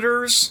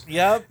monitors.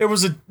 Yep. There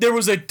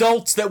was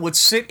adults that would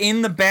sit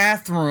in the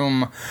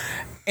bathroom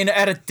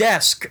at a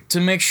desk to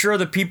make sure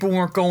that people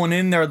weren't going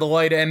in there to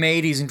light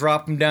M80s and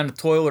drop them down the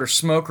toilet or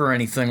smoke or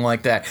anything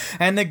like that.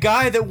 And the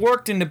guy that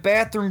worked in the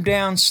bathroom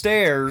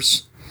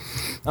downstairs,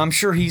 I'm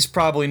sure he's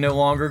probably no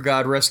longer,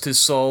 God rest his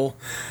soul.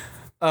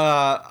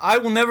 I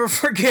will never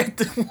forget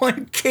that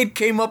one kid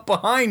came up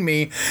behind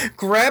me,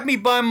 grabbed me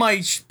by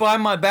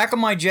my back of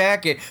my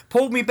jacket,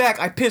 pulled me back.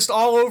 I pissed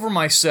all over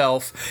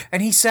myself,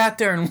 and he sat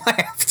there and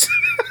laughed.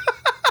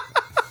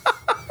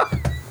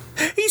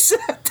 He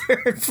sat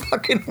there and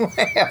fucking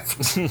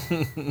laughed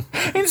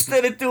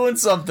instead of doing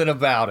something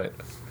about it.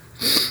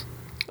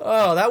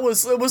 Oh, it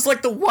was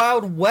like the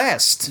Wild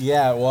West.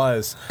 Yeah, it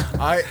was.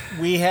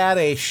 We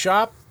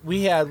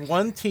had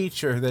one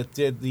teacher that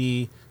did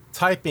the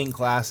typing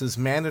classes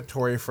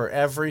mandatory for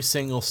every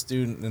single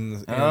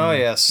student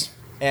yes.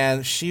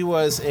 And she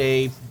was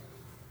a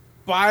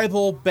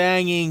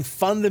Bible-banging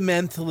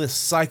fundamentalist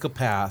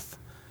psychopath.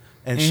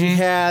 And she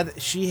had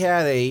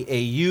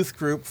a youth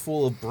group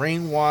full of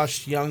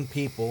brainwashed young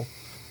people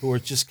who were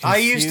just confused. I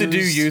used to do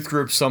youth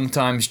groups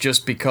sometimes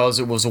just because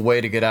it was a way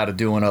to get out of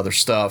doing other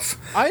stuff.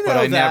 I know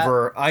but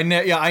that.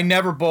 I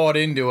never bought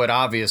into it,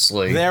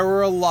 obviously. There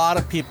were a lot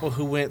of people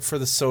who went for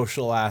the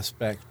social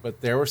aspect,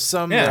 but there were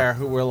some there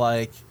who were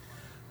like,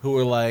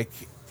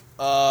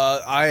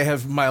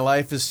 my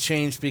life has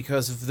changed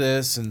because of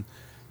this and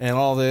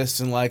all this,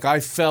 and like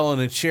I fell in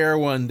a chair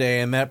one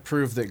day and that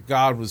proved that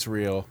God was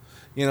real.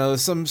 You know,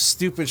 some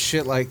stupid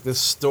shit like this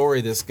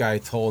story this guy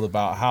told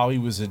about how he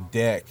was a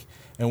dick.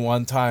 And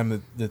one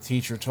time the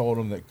teacher told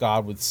him that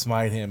God would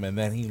smite him, and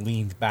then he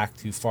leaned back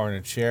too far in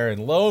a chair, and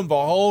lo and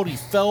behold, he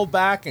fell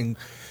back and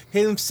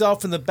hit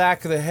himself in the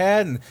back of the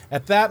head, and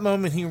at that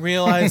moment he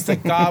realized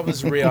that God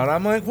was real. And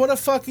I'm like, what a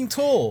fucking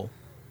tool.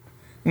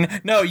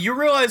 No, you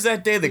realize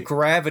that day that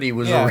gravity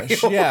was real.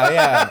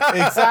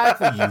 Yeah,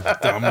 exactly, you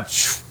dumb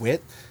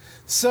twit.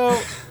 So...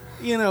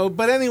 You know,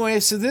 but anyway,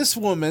 so this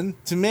woman,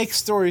 to make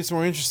stories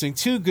more interesting,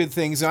 two good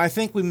things, and I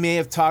think we may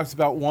have talked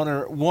about one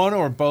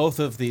or both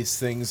of these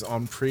things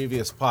on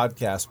previous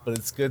podcasts, but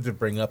it's good to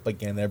bring up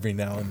again every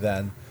now and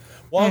then.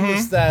 One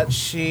was that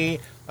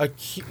she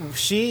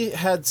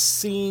had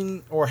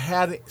seen or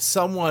had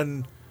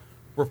someone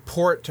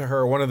report to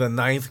her, one of the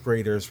ninth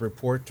graders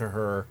report to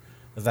her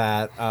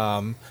that,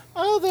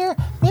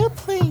 they're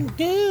playing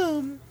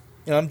Doom.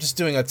 You know, I'm just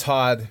doing a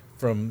Todd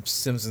from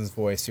Simpsons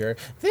voice here.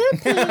 They're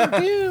playing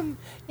Doom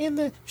in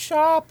the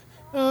shop,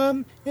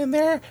 and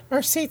there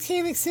are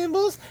satanic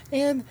symbols,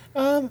 and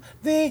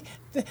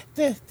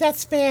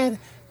that's bad.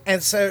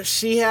 And so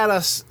she had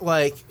us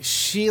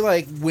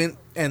went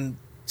and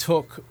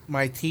took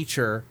my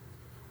teacher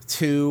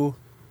to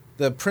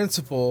the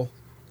principal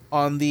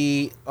on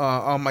the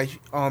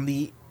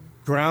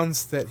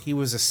grounds that he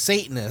was a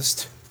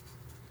Satanist.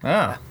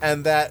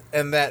 And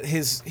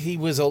that he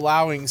was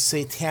allowing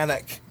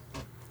satanic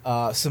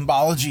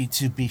symbology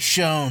to be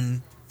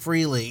shown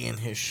freely in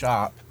his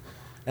shop.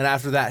 And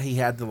after that he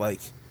had to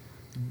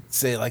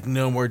say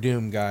no more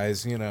Doom,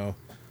 guys, you know.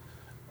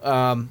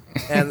 And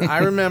I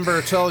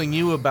remember telling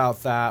you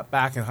about that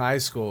back in high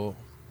school,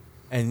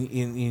 and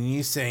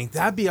you saying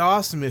that'd be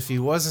awesome if he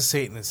was a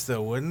Satanist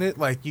though, wouldn't it?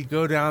 Like you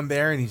go down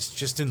there and he's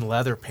just in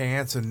leather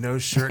pants and no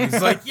shirt and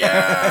he's like,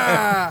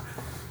 yeah.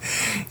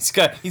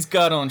 He's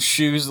got on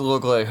shoes that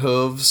look like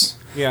hooves.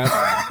 Yeah.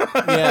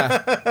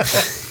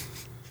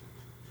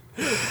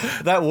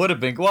 That would have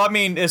been... Well, I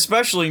mean,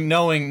 especially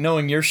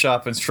knowing your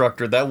shop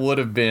instructor, that would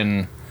have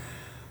been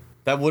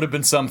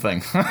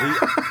something.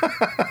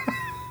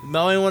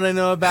 Knowing what I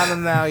know about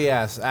him now,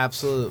 yes,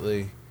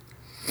 absolutely.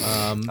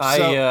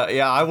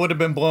 I would have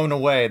been blown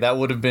away. That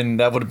would have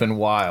been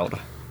wild.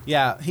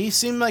 Yeah, he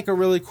seemed like a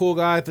really cool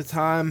guy at the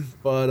time,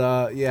 but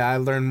I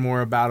learned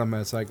more about him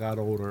as I got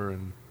older.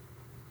 And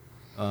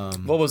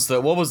what was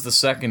the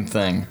second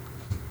thing?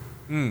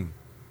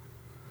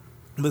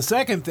 The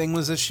second thing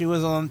was that she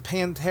was on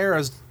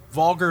Pantera's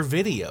Vulgar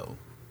Video.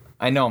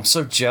 I know, I'm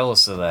so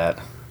jealous of that.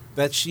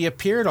 That she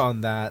appeared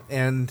on that,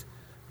 and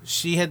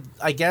she had,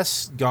 I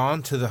guess,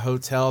 gone to the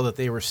hotel that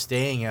they were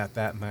staying at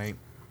that night.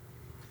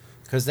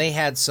 Because they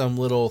had some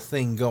little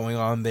thing going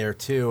on there,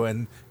 too,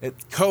 and it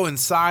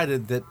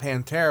coincided that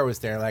Pantera was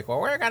there. Like,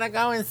 well, we're going to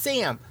go and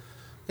see them.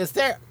 Because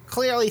they're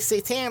clearly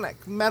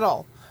satanic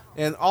metal.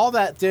 And all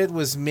that did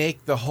was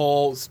make the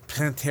whole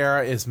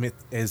Pantera is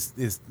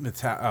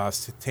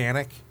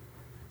satanic.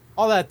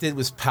 All that did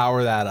was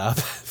power that up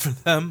for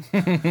them.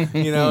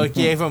 It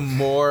gave them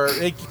more.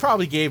 It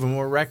probably gave them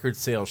more record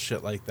sales,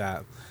 shit like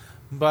that.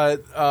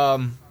 But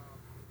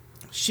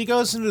she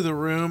goes into the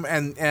room,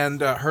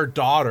 and her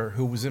daughter,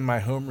 who was in my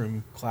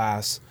homeroom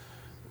class,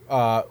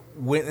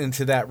 went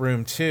into that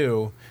room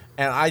too.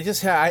 And I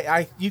just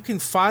you can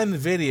find the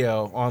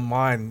video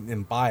online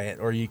and buy it,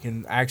 or you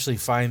can actually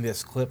find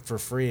this clip for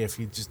free if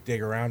you just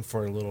dig around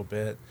for a little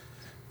bit.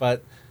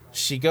 But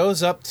she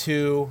goes up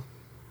to,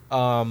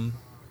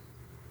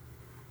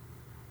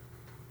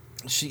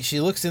 she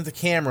looks into the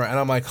camera, and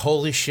I'm like,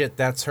 holy shit,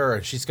 that's her.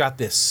 And she's got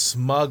this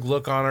smug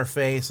look on her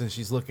face, and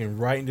she's looking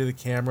right into the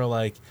camera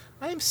like,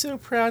 I'm so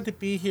proud to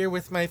be here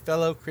with my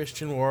fellow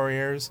Christian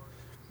warriors.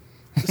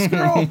 This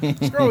girl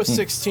was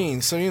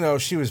 16, so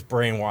she was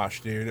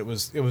brainwashed, dude. It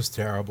was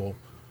terrible.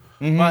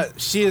 Mm-hmm.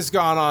 But she has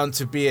gone on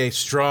to be a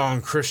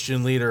strong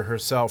Christian leader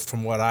herself,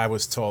 from what I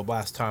was told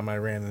last time I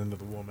ran into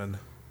the woman,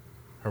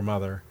 her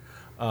mother,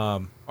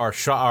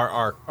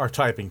 our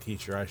typing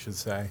teacher, I should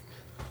say.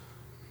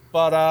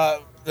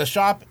 But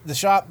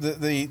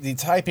the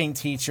typing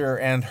teacher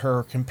and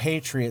her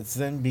compatriots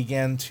then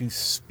began to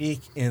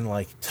speak in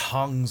like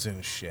tongues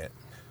and shit.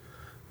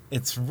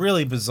 It's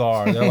really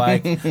bizarre. They're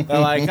like, and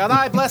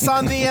I bless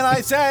on thee, and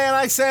I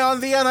say on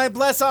thee, and I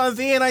bless on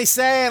thee, and I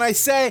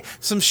say,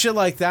 some shit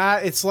like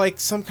that. It's like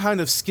some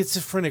kind of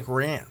schizophrenic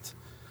rant.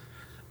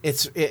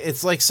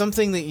 It's like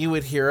something that you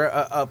would hear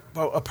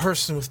a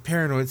person with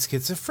paranoid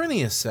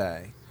schizophrenia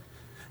say.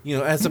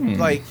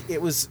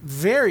 It was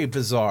very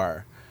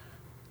bizarre.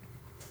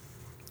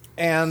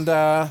 And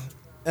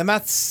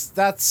that's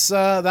that.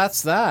 So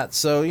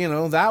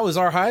that was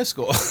our high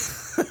school.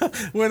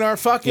 When our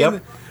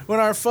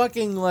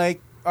fucking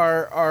like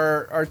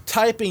our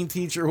typing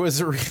teacher was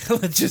a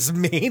religious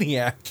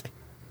maniac.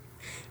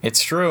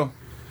 It's true.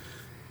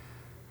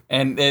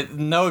 And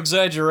no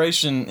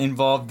exaggeration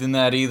involved in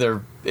that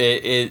either.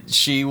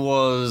 She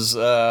was,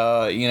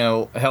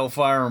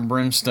 hellfire and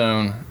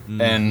brimstone,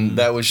 and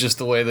that was just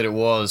the way that it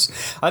was.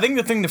 I think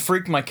the thing that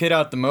freaked my kid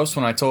out the most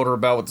when I told her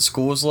about what the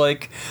school was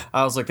like,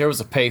 I was like, there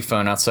was a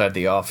payphone outside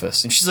the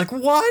office. And she's like,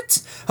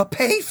 what? A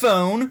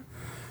payphone?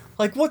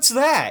 Like, what's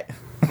that?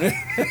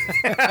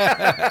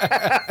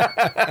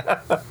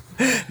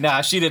 Nah,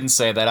 she didn't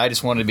say that. I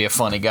just wanted to be a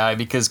funny guy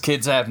because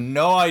kids have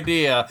no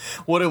idea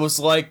what it was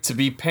like to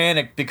be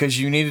panicked because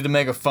you needed to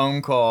make a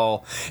phone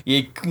call.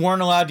 You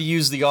weren't allowed to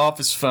use the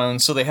office phone,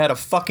 so they had a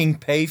fucking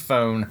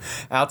payphone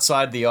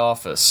outside the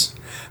office.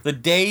 The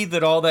day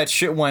that all that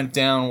shit went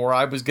down where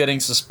I was getting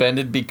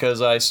suspended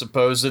because I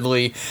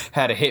supposedly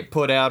had a hit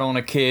put out on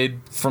a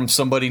kid from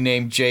somebody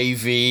named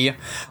JV,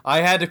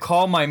 I had to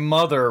call my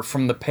mother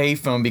from the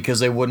payphone because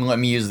they wouldn't let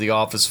me use the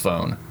office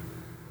phone.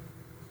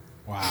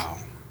 Wow.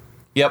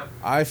 Yep.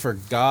 I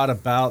forgot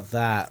about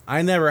that.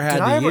 I never had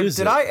to use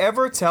it. Did I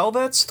ever tell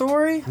that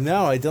story?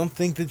 No, I don't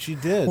think that you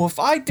did. Well, if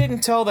I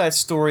didn't tell that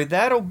story,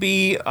 that's a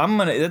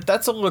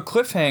little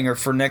cliffhanger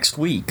for next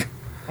week.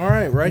 All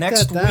right, write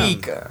that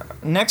down.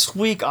 Next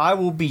week, I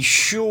will be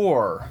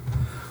sure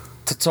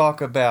to talk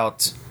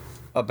about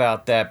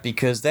that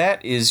because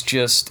that is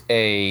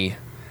a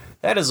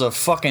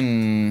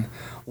fucking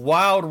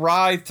wild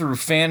ride through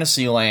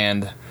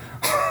Fantasyland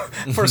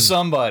for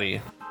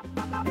somebody.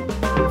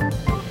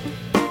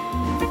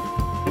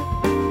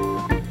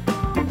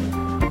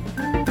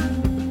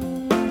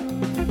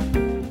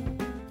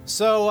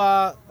 So,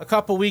 a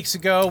couple weeks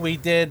ago, we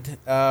did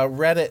a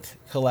Reddit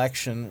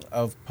collection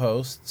of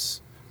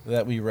posts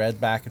that we read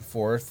back and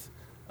forth.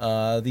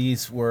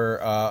 These were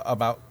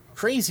about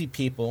crazy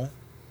people,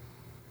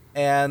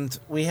 and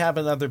we have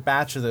another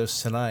batch of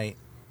those tonight,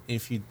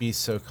 if you'd be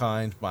so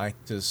kind, Mike,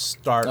 to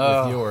start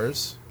with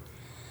yours.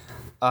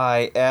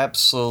 I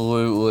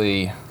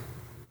absolutely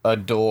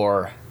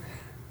adore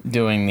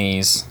doing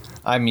these.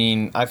 I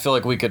mean, I feel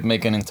like we could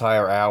make an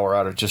entire hour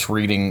out of just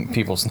reading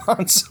people's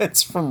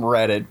nonsense from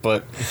Reddit,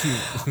 but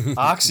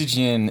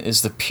oxygen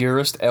is the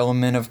purest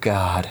element of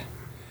God.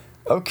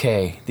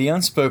 Okay, the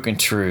unspoken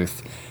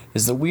truth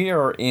is that we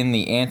in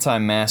the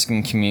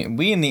anti-masking community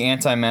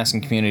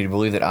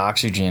believe that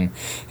oxygen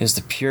is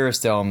the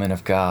purest element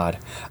of God.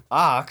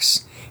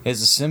 Ox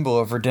is a symbol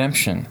of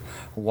redemption.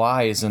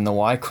 Y is in the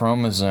Y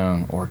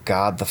chromosome, or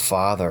God the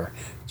Father.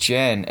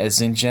 Gen as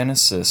in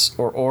Genesis,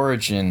 or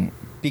origin,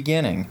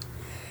 beginning.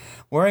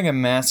 Wearing a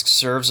mask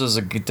serves as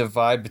a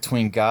divide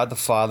between God the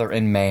Father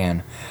and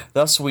man.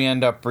 Thus we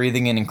end up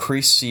breathing in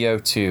increased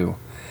CO2.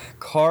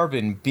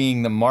 Carbon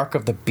being the mark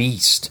of the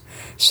beast.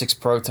 6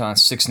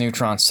 protons, 6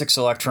 neutrons, 6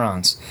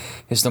 electrons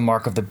is the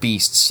mark of the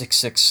beast,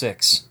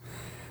 666.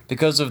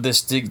 Because of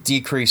this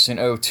decrease in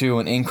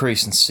O2 and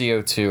increase in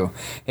CO2,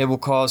 it will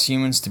cause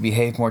humans to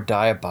behave more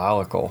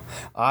diabolical,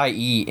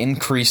 i.e.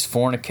 increased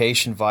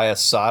fornication via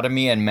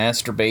sodomy and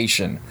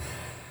masturbation.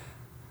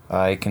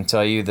 I can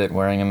tell you that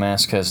wearing a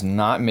mask has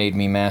not made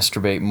me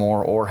masturbate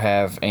more or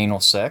have anal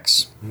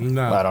sex.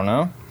 No. I don't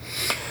know.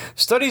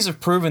 Studies have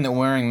proven that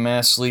wearing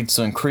masks leads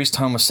to increased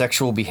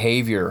homosexual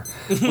behavior.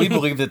 We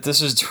believe that this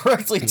is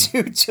directly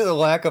due to the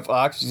lack of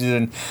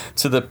oxygen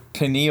to the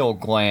pineal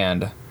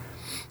gland.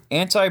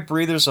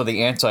 Anti-breathers are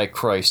the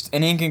Antichrist.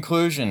 And in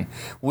conclusion,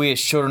 we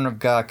as children of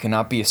God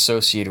cannot be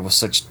associated with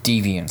such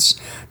deviance.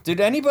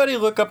 Did anybody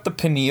look up the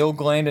pineal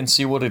gland and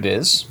see what it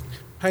is?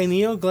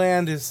 Pineal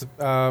gland is,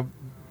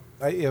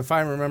 if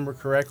I remember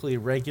correctly,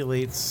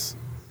 regulates...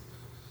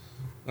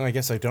 I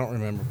guess I don't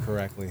remember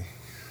correctly.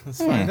 Let's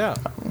find out.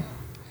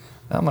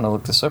 I'm going to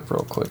look this up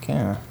real quick,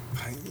 yeah.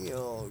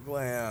 Pineal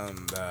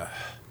gland.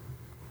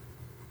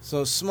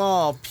 So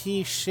small,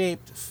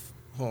 pea-shaped...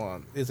 Hold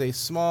on. Is a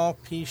small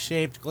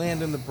pea-shaped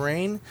gland in the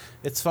brain.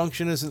 Its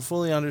function isn't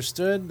fully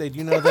understood. They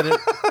do know that it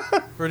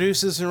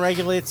produces and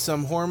regulates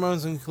some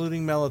hormones,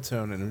 including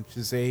melatonin, which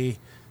is a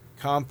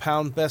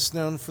compound best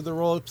known for the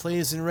role it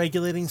plays in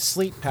regulating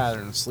sleep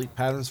patterns. Sleep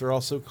patterns are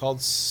also called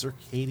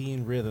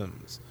circadian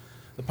rhythms.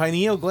 The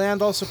pineal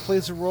gland also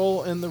plays a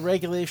role in the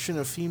regulation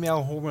of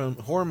female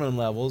hormone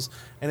levels,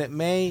 and it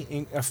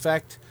may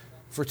affect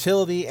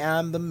fertility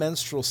and the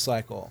menstrual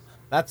cycle.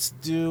 That's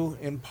due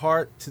in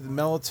part to the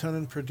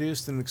melatonin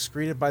produced and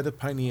excreted by the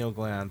pineal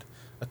gland.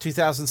 A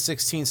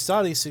 2016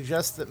 study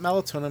suggests that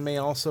melatonin may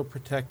also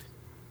protect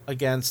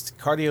against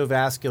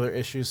cardiovascular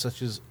issues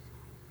such as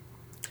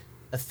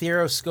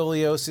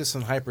atherosclerosis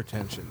and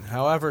hypertension.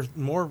 However,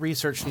 more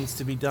research needs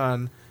to be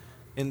done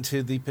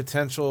into the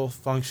potential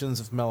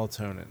functions of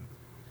melatonin.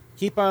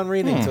 Keep on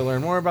reading to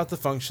learn more about the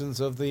functions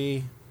of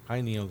the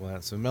pineal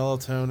gland. So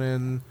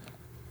melatonin,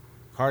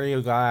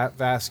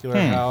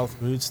 cardiovascular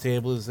health, mood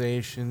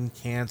stabilization,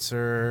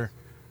 cancer.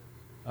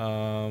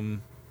 Yeah.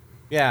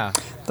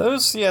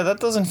 That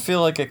doesn't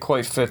feel like it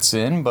quite fits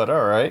in, but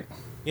all right.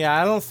 Yeah,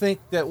 I don't think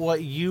that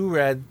what you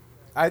read...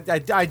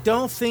 I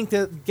don't think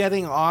that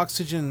getting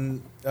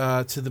oxygen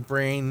to the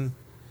brain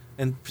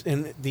and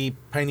the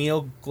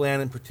pineal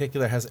gland in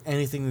particular has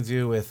anything to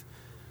do with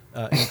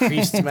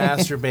increased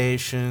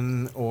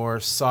masturbation or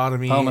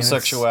sodomy,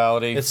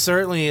 homosexuality. It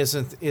certainly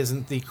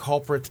isn't the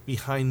culprit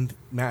behind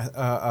behind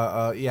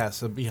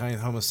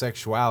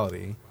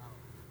homosexuality.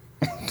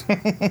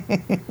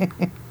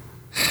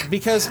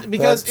 because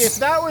if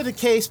that were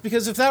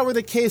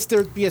the case,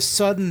 there'd be a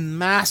sudden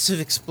massive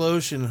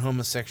explosion in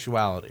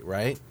homosexuality,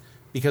 right?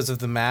 Because of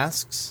the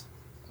masks.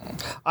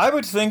 I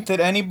would think that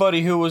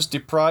anybody who was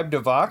deprived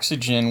of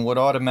oxygen would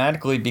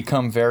automatically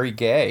become very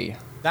gay.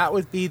 That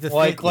would be the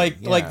like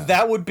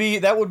that would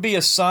be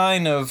a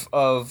sign of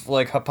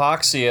like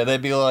hypoxia.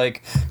 They'd be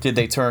like, did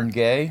they turn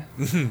gay?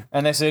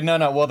 And they say, no.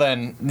 Well,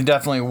 then they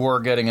definitely were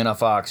getting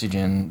enough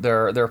oxygen.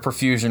 Their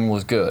perfusion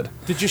was good.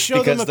 Did you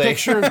show them a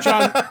picture of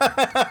John?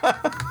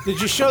 Did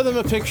you show them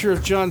a picture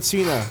of John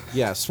Cena?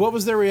 Yes. What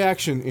was their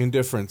reaction?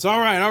 Indifference. All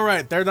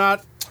right. They're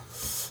not.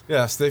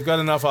 Yes, they've got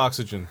enough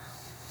oxygen.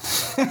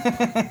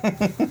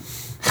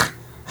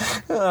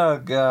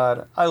 Oh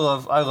God, I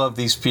love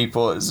these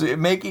people.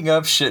 Making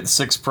up shit.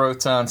 6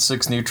 protons,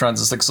 6 neutrons,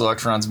 and 6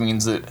 electrons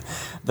means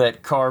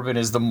that carbon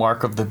is the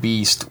mark of the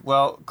beast.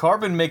 Well,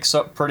 carbon makes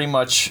up pretty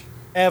much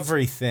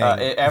everything.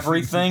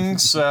 Everything.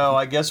 So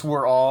I guess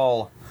we're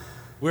all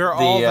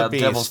the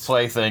beast. devil's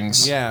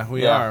playthings. Yeah,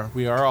 we are.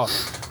 We are all.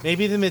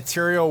 Maybe the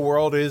material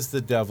world is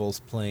the devil's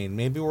plane.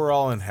 Maybe we're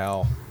all in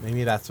hell.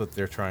 Maybe that's what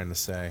they're trying to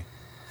say.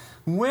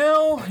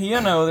 Well,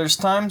 there's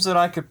times that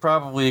I could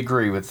probably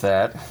agree with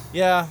that.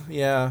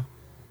 Yeah.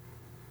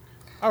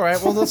 All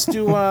right, well, let's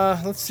do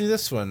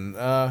this one.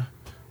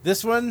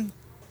 This one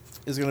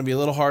is going to be a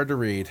little hard to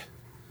read.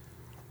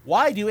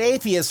 Why do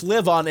atheists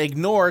live on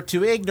ignore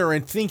to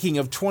ignorant thinking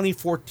of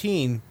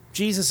 2014,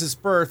 Jesus'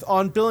 birth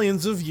on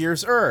billions of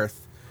years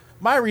Earth?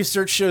 My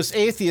research shows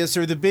atheists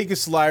are the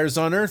biggest liars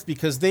on Earth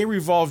because they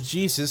revolve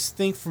Jesus'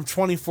 think from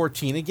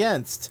 2014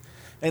 against.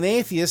 An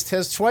atheist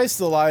has twice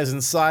the lies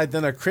inside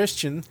than a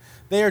Christian.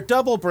 They are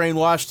double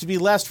brainwashed to be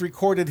less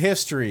recorded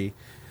history.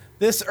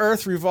 This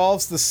earth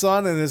revolves the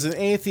sun, and as an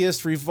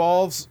atheist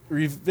revolves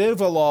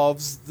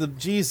the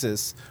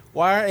Jesus.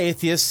 Why are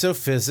atheists so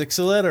physics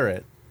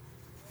illiterate?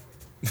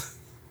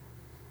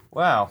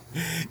 Wow.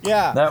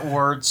 Yeah. That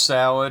word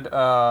salad.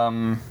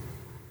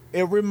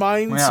 It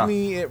reminds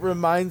me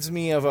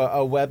of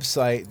a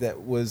website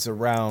that was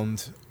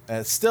around,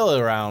 still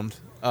around,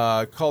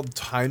 called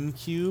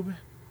TimeCube.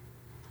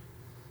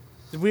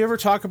 Did we ever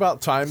talk about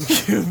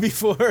TimeCube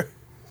before?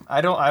 I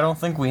don't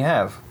think we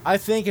have. I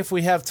think if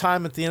we have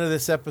time at the end of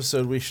this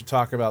episode, we should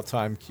talk about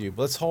TimeCube.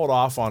 Let's hold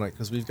off on it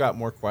because we've got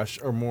more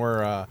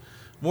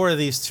more of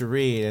these to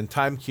read, and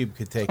TimeCube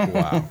could take a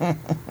while.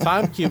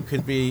 TimeCube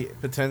could be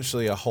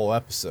potentially a whole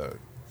episode.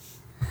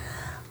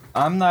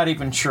 I'm not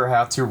even sure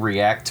how to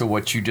react to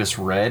what you just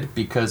read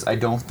because I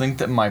don't think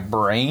that my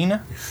brain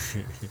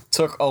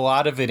took a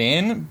lot of it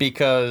in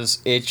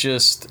because it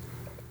just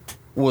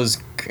was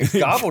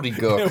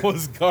gobbledygook. It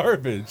was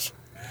garbage.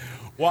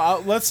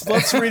 Well, let's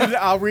read it.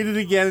 I'll read it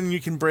again, and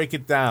you can break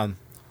it down.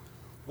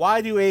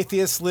 Why do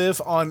atheists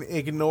live on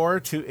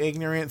ignore to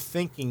ignorant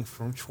thinking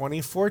from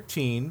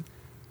 2014,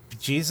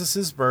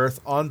 Jesus' birth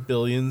on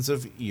billions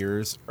of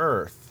years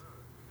Earth?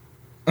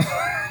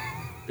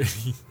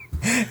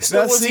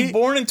 So was he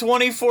born in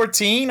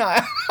 2014?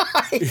 I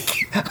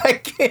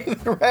can't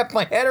even wrap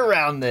my head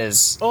around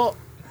this. Well,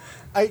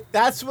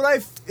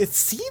 it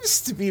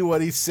seems to be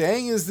what he's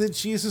saying is that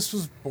Jesus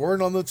was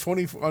born on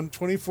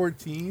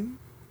 2014.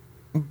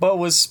 But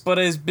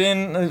has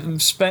been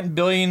spent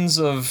billions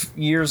of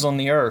years on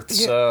the earth.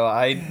 Yeah.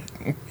 So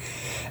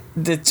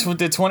did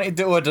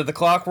the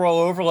clock roll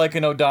over like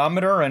an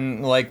odometer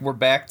and like we're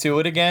back to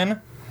it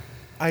again?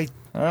 I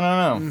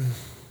don't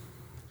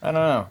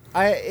know.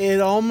 It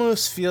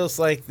almost feels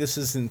like this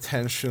is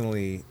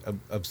intentionally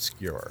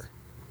obscure.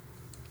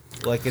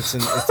 Like it's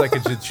like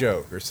a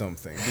joke or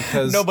something,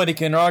 because nobody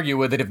can argue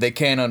with it if they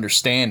can't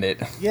understand it.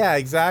 Yeah,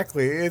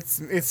 exactly. It's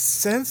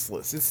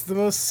senseless. It's the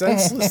most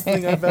senseless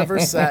thing I've ever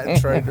sat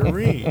and tried to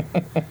read.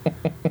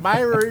 My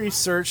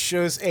research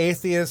shows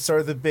atheists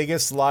are the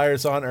biggest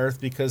liars on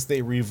earth because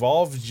they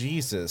revolve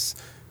Jesus.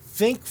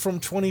 Think from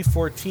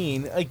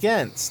 2014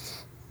 against.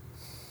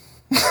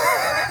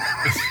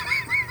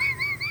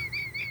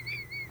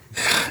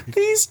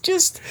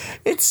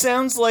 It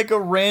sounds like a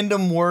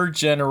random word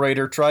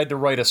generator tried to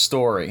write a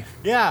story.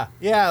 Yeah,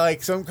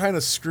 like some kind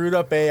of screwed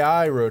up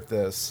AI wrote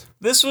this.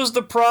 This was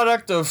the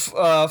product of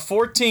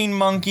 14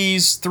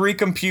 monkeys, 3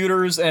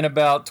 computers, and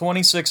about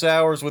 26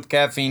 hours with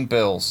caffeine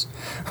pills.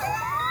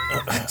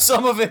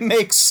 Some of it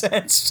makes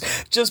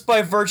sense just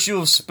by virtue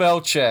of spell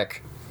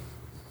check.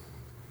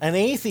 An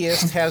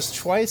atheist has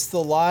twice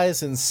the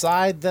lies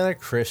inside than a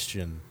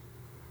Christian.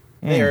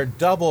 They are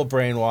double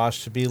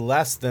brainwashed to be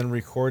less than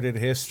recorded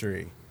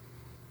history.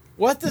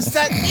 What does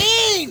that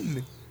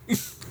mean?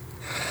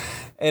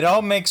 It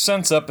all makes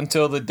sense up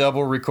until the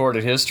double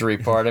recorded history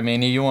part. I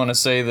mean, you want to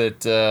say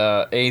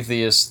that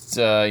atheists,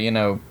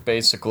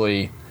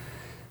 basically,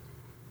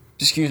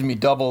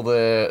 double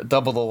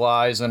the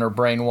lies and are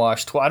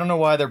brainwashed. I don't know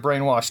why they're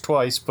brainwashed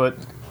twice, but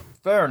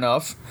fair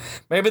enough.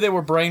 Maybe they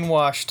were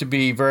brainwashed to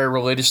be very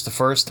religious the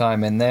first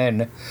time, and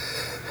then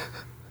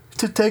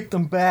to take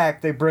them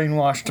back, they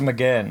brainwashed them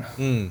again.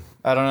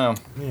 I don't know.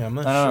 Yeah, I'm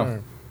not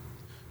sure.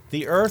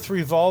 The earth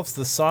revolves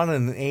the sun,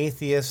 and an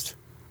atheist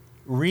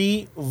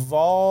revolves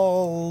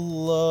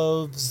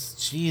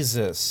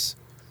Jesus.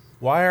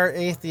 Why are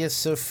atheists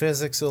so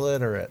physics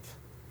illiterate?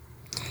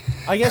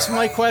 I guess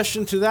my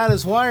question to that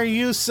is, why are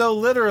you so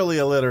literally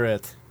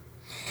illiterate?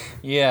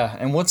 Yeah,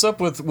 and what's up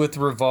with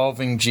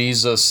revolving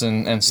Jesus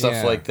and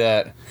stuff like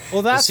that?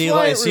 Well, that's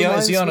is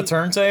he on a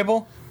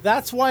turntable?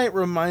 That's why it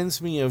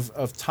reminds me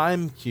of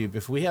Time Cube.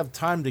 If we have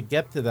time to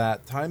get to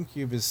that, Time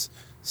Cube is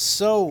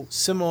so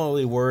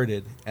similarly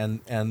worded,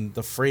 and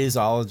the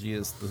phraseology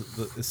is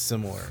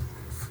similar.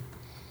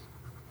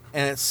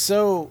 And it's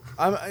so...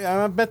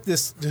 I bet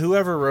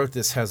whoever wrote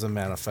this has a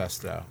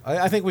manifesto.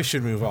 I think we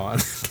should move on.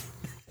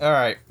 All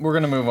right, we're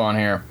going to move on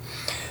here.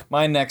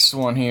 My next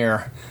one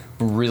here,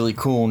 really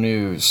cool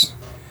news.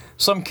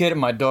 Some kid at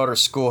my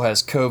daughter's school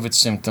has COVID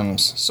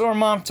symptoms, so her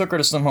mom took her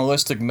to some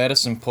holistic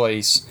medicine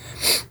place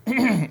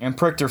and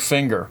pricked her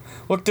finger,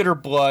 looked at her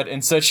blood,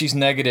 and said she's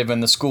negative,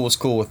 and the school was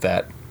cool with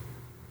that.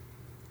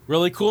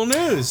 Really cool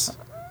news.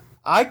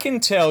 I can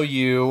tell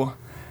you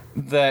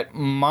that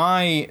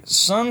my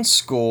son's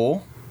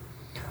school,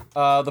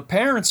 the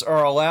parents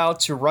are allowed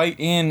to write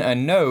in a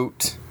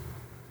note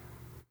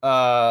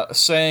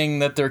saying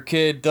that their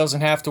kid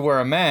doesn't have to wear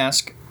a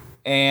mask,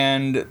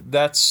 and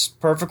that's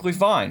perfectly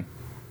fine.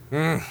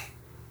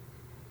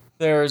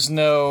 There's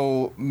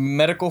no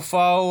medical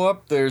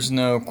follow-up. There's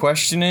no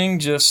questioning.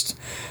 Just,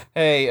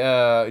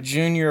 hey,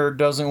 Junior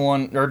doesn't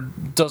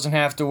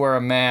have to wear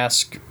a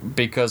mask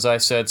because I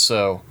said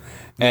so.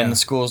 And the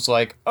school's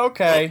like,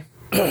 okay.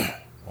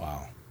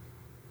 Wow.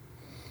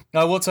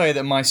 Now, I will tell you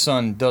that my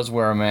son does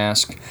wear a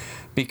mask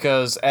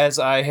because, as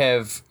I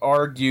have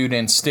argued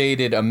and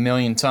stated a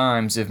million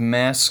times, if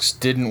masks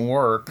didn't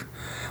work,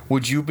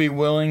 would you be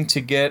willing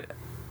to get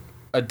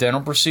a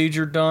dental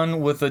procedure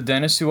done with a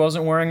dentist who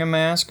wasn't wearing a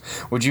mask?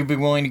 Would you be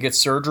willing to get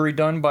surgery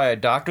done by a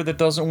doctor that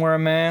doesn't wear a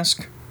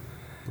mask?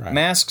 Right.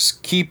 Masks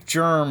keep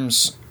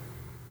germs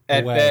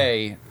at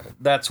bay.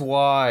 That's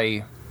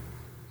why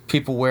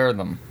people wear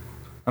them.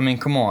 I mean,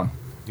 come on.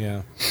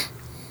 Yeah.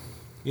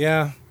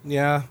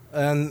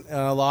 And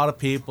a lot of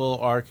people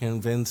are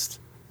convinced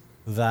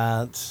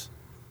that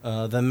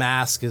the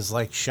mask is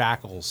like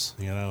shackles.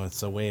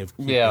 It's a way of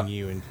keeping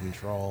you in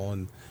control.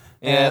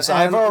 Yes,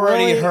 I've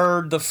already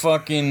heard the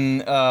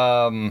fucking,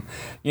 false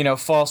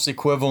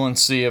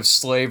equivalency of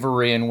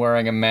slavery and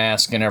wearing a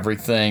mask and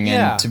everything.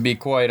 And to be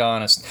quite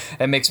honest,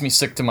 it makes me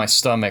sick to my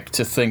stomach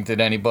to think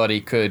that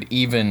anybody could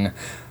even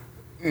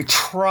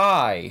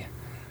try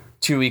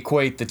to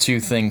equate the two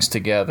things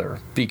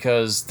together.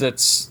 Because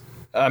that's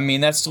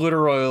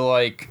literally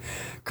like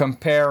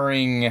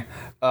comparing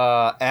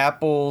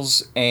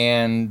apples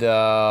and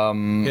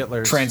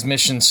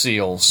transmission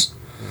seals.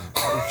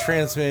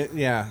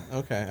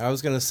 Okay. I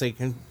was going to say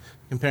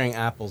comparing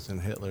apples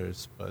and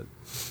Hitlers, but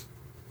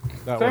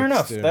that fair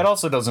enough. Too. That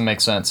also doesn't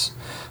make sense.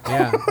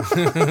 Yeah.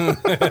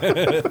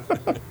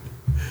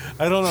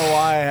 I don't know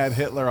why I had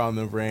Hitler on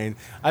the brain.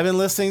 I've been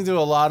listening to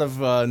a lot of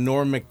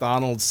Norm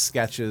Macdonald's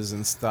sketches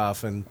and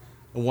stuff, and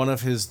one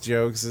of his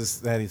jokes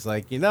is that he's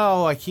like,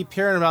 I keep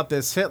hearing about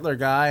this Hitler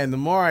guy, and the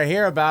more I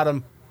hear about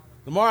him,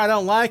 the more I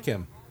don't like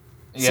him.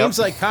 Yep. Seems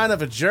like kind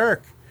of a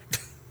jerk.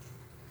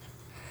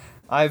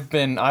 I've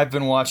been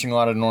watching a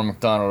lot of Norm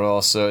Macdonald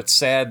also. It's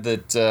sad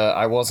that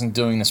I wasn't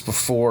doing this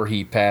before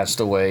he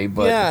passed away,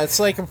 but yeah, it's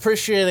like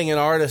appreciating an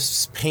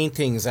artist's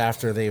paintings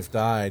after they've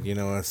died.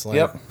 It's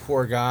like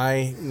poor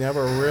guy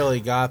never really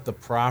got the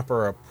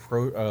proper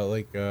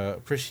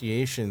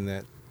appreciation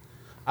that.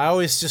 I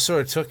always just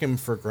sort of took him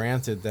for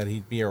granted that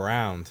he'd be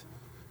around,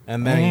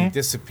 and then he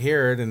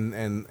disappeared,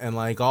 and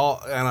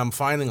I'm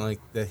finding like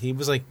that he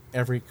was like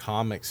every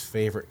comic's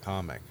favorite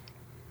comic.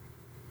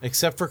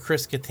 Except for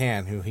Chris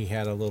Kattan, who he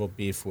had a little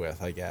beef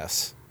with, I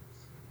guess.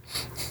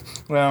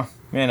 Well,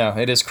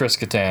 it is Chris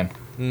Kattan.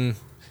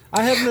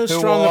 I have no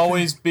strong... Who will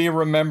always be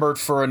remembered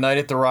for A Night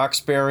at the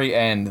Roxbury,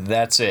 and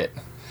that's it.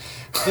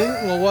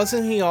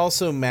 Wasn't he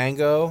also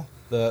Mango,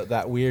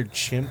 that weird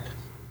chimp?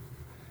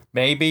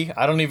 Maybe.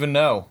 I don't even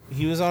know.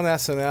 He was on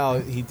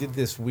SNL. He did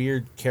this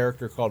weird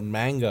character called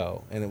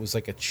Mango, and it was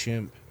like a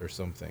chimp or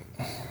something.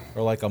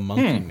 Or like a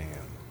monkey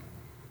man.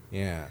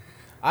 Yeah.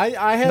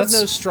 I have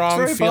no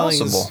strong feelings.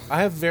 Possible.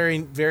 I have very,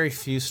 very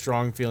few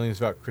strong feelings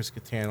about Chris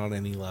Kattan on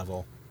any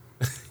level.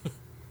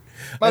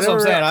 That's what I'm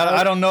saying.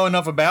 I don't know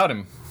enough about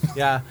him.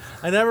 Yeah,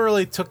 I never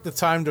really took the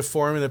time to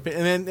form an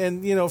opinion.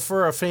 And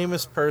for a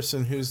famous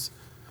person who's,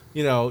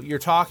 you're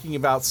talking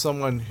about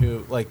someone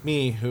who, like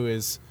me, who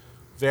is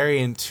very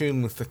in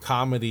tune with the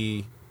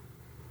comedy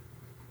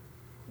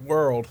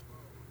world.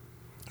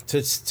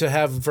 To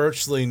have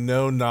virtually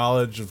no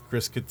knowledge of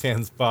Chris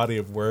Kattan's body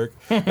of work,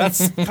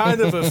 that's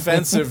kind of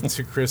offensive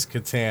to Chris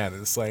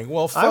Kattan. It's like,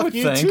 well, fuck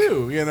you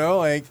too,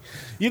 like,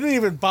 you didn't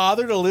even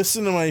bother to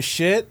listen to my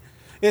shit.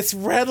 It's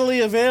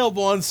readily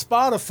available on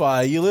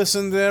Spotify. You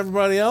listen to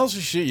everybody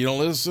else's shit, you don't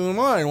listen to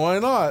mine. Why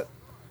not?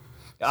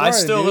 Sorry, I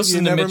still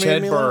listen to Mitch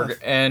Hedberg,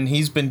 and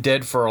he's been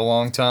dead for a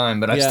long time,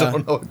 but I still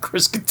don't know what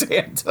Chris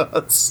Kattan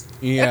does.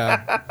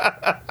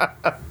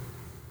 Yeah.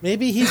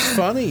 Maybe he's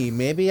funny.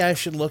 Maybe I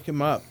should look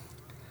him up.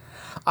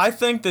 I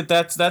think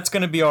that's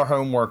going to be our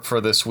homework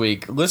for this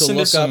week. Listen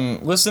to some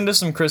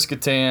Chris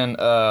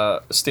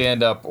Kattan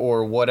stand up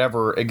or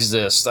whatever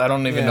exists. I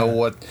don't even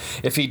know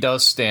if he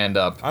does stand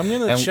up. I'm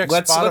going to check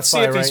Spotify let's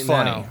see if he's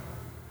funny. Now.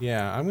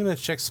 Yeah, I'm going to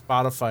check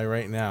Spotify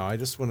right now. I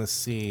just want to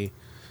see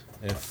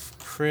if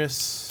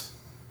Chris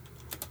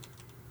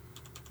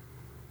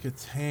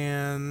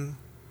Kattan.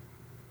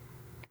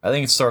 I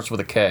think it starts with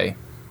a K.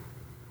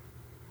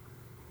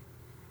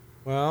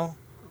 Well,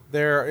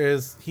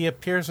 he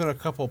appears in a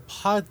couple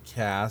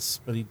podcasts,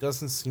 but he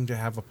doesn't seem to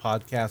have a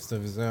podcast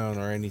of his own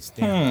or any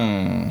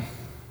stand-up.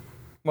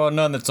 Well,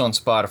 none that's on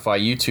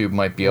Spotify. YouTube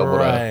might be able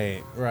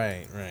to.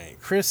 Right.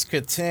 Chris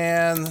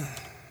Kattan,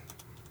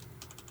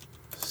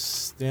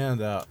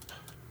 stand up.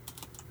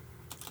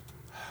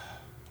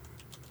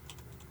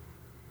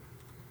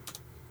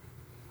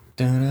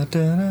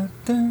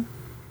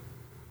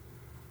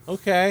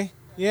 Okay.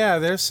 Yeah,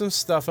 there's some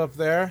stuff up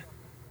there.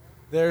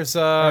 There's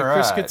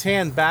Chris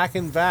Kattan Back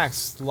and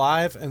Vax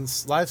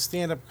live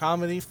stand-up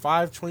comedy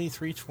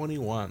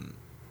 5/23/21.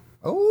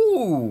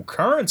 Oh,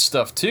 current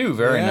stuff too.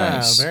 Very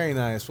nice. Yeah, very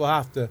nice. We'll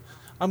have to.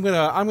 I'm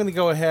gonna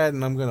go ahead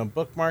and I'm gonna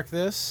bookmark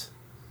this.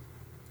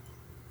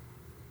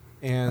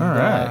 And all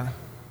right.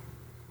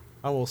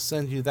 I will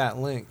send you that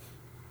link.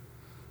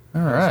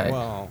 All right. As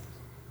well.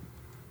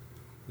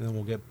 And then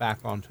we'll get back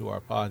onto our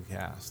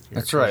podcast.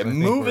 That's right.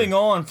 Moving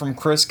on from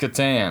Chris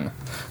Kattan.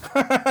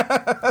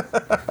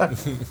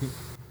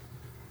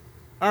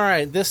 All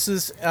right. This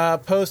is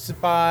posted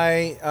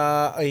by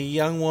a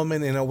young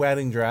woman in a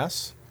wedding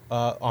dress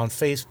on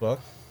Facebook.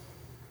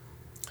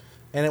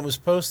 And it was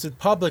posted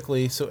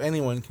publicly so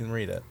anyone can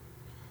read it.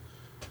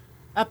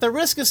 At the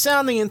risk of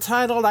sounding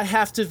entitled, I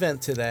have to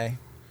vent today.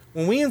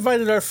 When we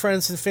invited our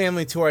friends and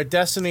family to our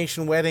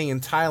destination wedding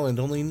in Thailand,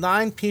 only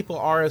 9 people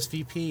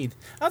RSVP'd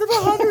out of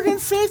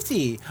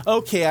 150.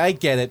 Okay, I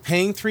get it.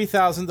 Paying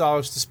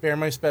 $3,000 to spare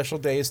my special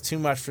day is too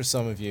much for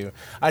some of you.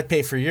 I'd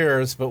pay for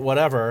yours, but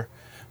whatever.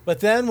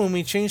 But then when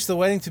we changed the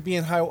wedding to be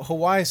in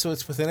Hawaii so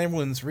it's within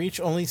everyone's reach,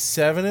 only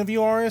 7 of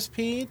you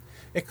RSVP'd?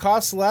 It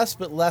costs less,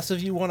 but less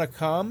of you want to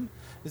come?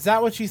 Is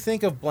that what you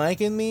think of Blank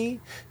and me?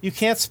 You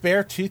can't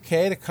spare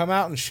 $2,000 to come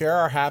out and share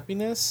our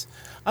happiness?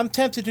 I'm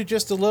tempted to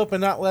just elope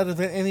and not let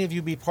any of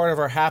you be part of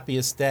our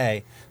happiest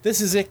day.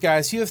 This is it,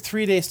 guys. You have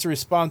 3 days to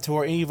respond to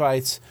our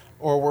invites,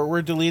 or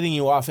we're deleting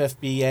you off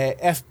FB,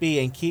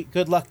 and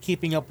good luck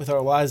keeping up with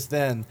our lives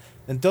then.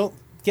 And don't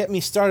get me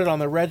started on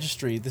the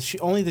registry.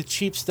 Only the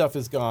cheap stuff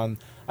is gone.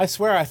 I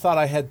swear I thought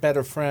I had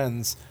better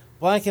friends.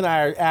 Blank and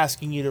I are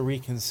asking you to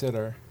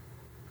reconsider.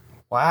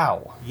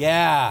 Wow.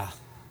 Yeah.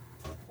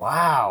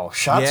 Wow.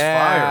 Shots fired.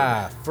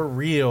 Yeah, for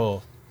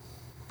real.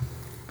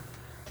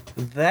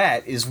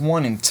 That is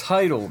one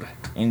entitled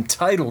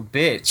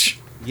bitch.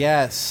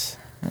 Yes.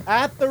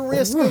 At the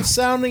risk of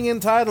sounding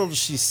entitled,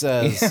 she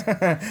says.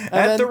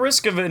 At the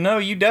risk of it. No,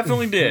 you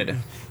definitely did.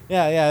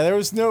 Yeah. There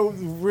was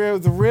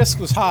the risk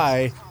was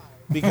high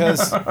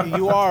because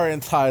you are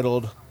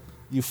entitled,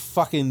 you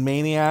fucking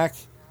maniac.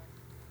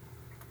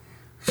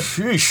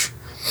 Sheesh.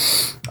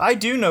 I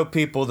do know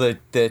people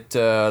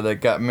that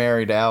got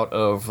married out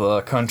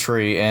of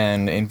country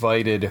and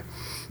invited.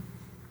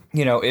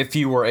 You know, if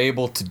you were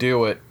able to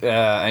do it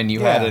and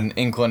you had an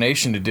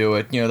inclination to do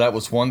it, you know, that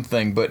was one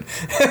thing, but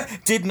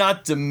did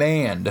not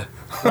demand.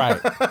 Right.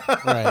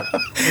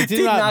 It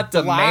did not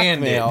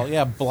demand blackmail. it.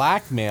 Yeah,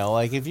 blackmail.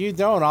 Like, if you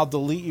don't, I'll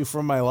delete you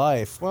from my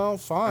life. Well,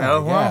 fine,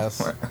 I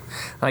guess.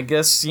 I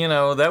guess, you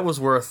know, that was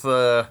worth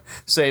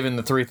saving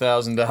the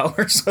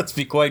 $3,000. Let's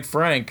be quite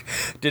frank.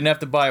 Didn't have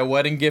to buy a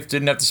wedding gift,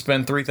 didn't have to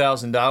spend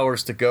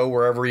 $3,000 to go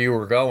wherever you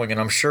were going, and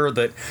I'm sure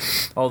that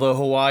although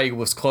Hawaii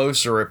was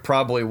closer, it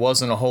probably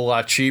wasn't a whole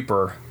lot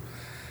cheaper.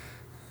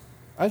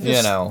 I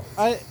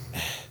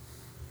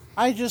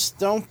just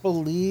don't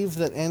believe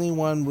that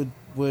anyone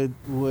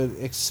would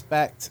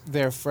expect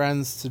their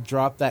friends to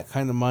drop that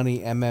kind of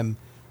money and then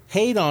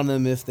hate on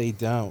them if they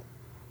don't.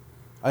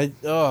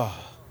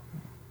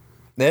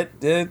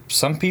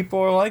 Some people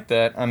are like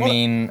that. I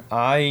mean,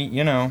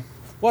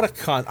 what a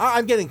cunt.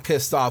 I'm getting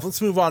pissed off.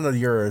 Let's move on to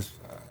yours.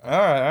 All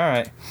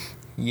right.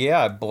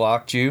 Yeah, I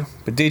blocked you,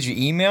 but did you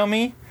email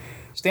me?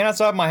 Stand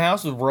outside my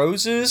house with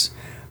roses?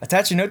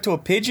 Attach a note to a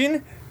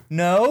pigeon?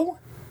 No?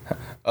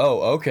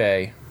 Oh,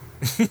 okay.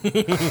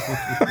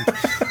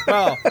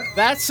 Well,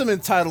 that's some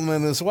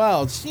entitlement as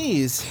well.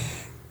 Jeez.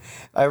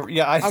 I'm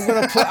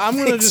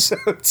gonna just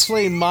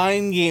play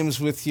mind games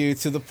with you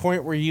to the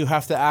point where you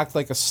have to act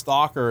like a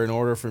stalker in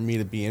order for me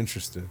to be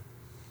interested.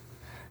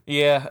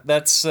 Yeah,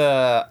 that's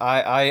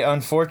I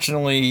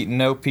unfortunately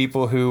know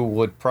people who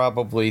would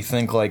probably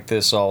think like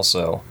this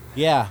also.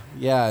 Yeah,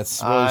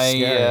 it's really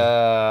scary.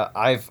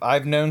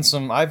 I've known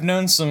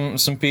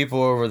some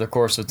people over the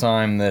course of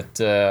time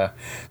that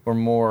were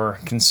more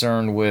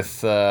concerned with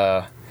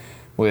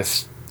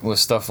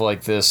stuff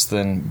like this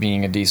than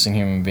being a decent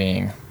human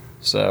being.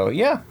 So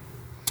yeah,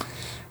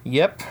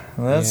 yep,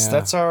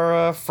 that's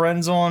our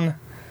friends on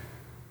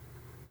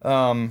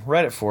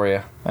Reddit for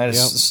you. I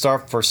just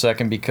stopped for a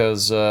second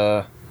because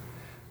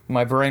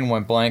my brain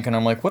went blank, and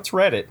I'm like, what's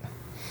Reddit?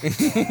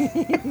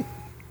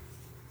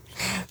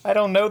 I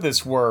don't know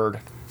this word.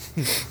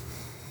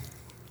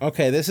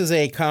 Okay, this is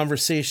a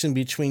conversation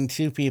between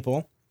two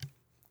people.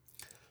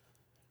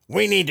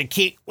 We need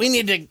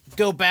to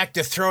go back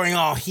to throwing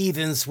all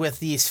heathens with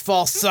these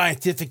false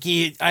scientific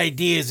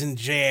ideas in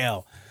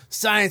jail.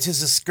 Science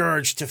is a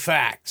scourge to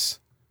facts.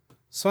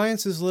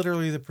 Science is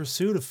literally the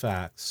pursuit of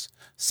facts.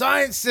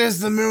 Science says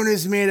the moon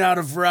is made out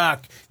of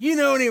rock. You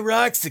know any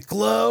rocks that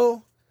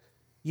glow?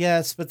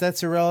 Yes, but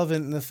that's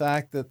irrelevant in the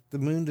fact that the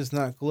moon does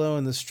not glow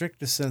in the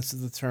strictest sense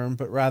of the term,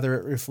 but rather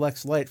it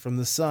reflects light from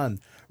the sun.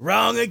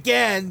 Wrong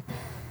again!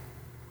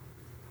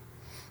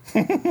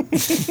 To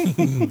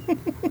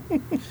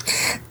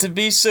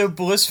be so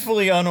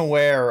blissfully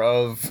unaware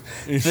of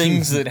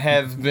things that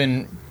have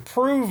been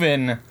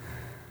proven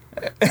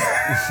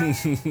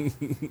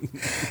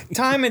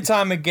time and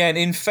time again,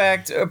 in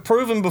fact,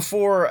 proven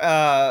before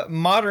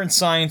modern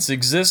science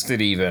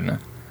existed even,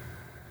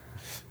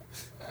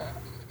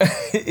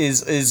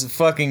 is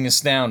fucking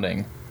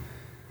astounding.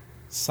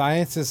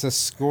 Science is a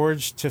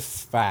scourge to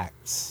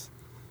facts.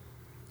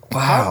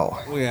 Wow.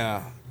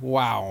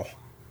 Wow.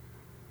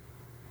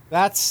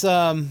 That's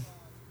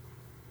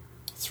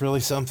it's really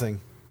something.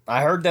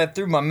 I heard that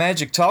through my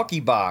magic talkie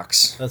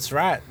box. That's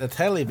right. The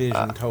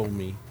television told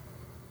me.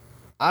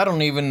 I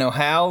don't even know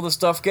how the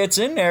stuff gets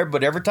in there,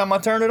 but every time I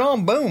turn it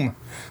on, boom,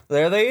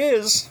 there they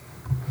is.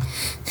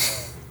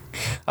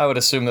 I would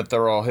assume that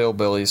they're all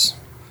hillbillies.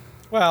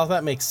 Well,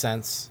 that makes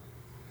sense.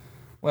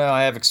 Well,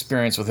 I have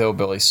experience with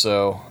hillbillies,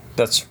 so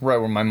that's right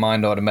where my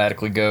mind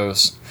automatically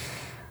goes.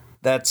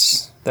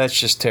 That's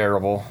just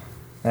terrible.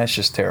 That's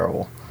just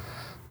terrible.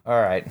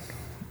 All right.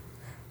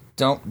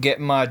 Don't get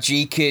my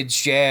G-Kids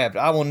jabbed.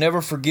 I will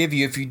never forgive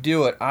you if you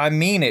do it. I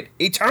mean it.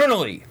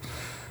 Eternally.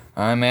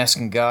 I'm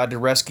asking God to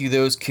rescue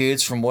those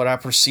kids from what I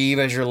perceive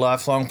as your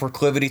lifelong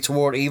proclivity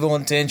toward evil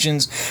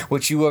intentions,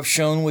 which you have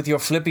shown with your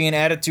flippant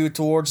attitude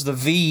towards the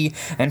V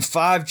and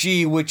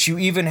 5G, which you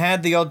even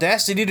had the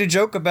audacity to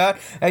joke about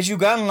as you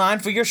got in line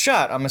for your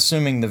shot. I'm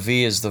assuming the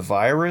V is the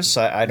virus.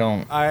 I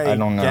don't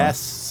know.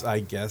 I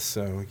guess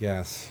so,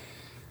 yes.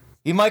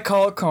 You might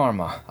call it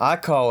karma. I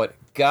call it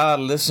God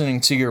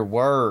listening to your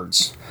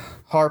words.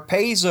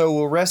 Harpezo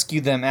will rescue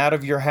them out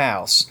of your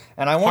house.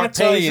 And I want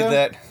to tell you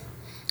that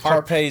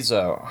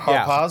Harpazo.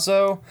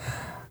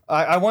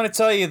 I want to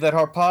tell you that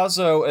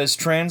Harpazo is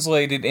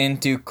translated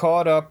into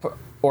caught up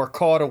or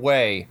caught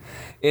away.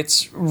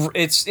 It's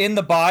in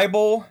the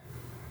Bible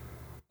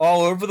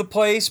all over the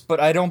place,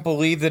 but I don't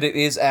believe that it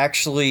is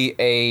actually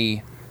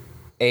a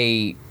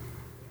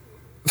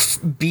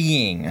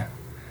being.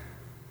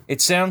 It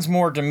sounds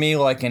more to me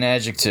like an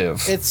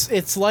adjective.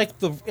 It's like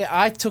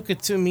I took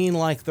it to mean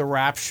like the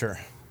rapture.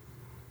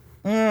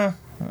 All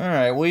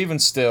right. Well, even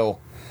still,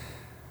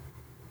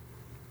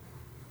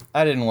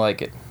 I didn't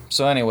like it.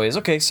 So anyways,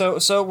 okay, so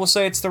we'll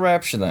say it's the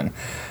rapture then.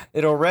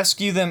 It'll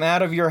rescue them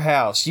out of your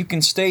house. You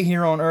can stay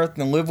here on Earth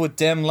and live with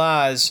dem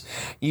lies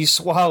you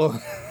swallow.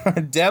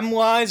 Dem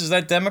lies? Is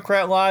that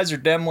Democrat lies or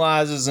dem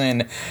lies as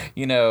in,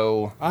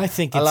 I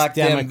think it's I like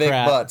Democrat. them big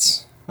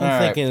butts.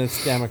 I'm thinking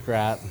it's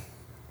Democrat.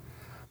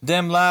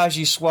 Dem lies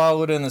you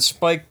swallowed and the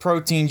spike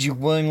proteins you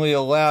willingly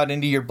allowed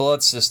into your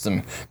blood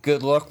system.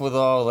 Good luck with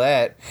all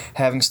that.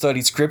 Having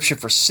studied scripture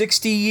for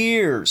 60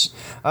 years,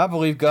 I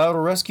believe God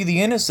will rescue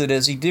the innocent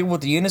as he did with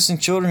the innocent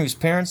children whose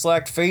parents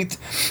lacked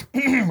faith,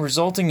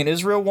 resulting in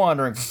Israel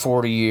wandering for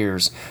 40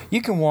 years.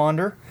 You can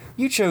wander.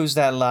 You chose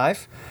that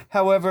life.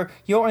 However,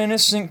 your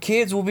innocent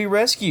kids will be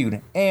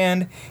rescued,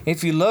 and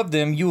if you love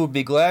them, you will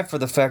be glad for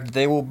the fact that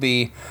they will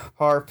be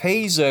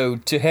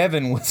harpazoed to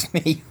heaven with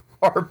me.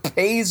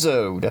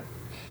 Harpazoed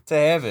to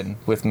heaven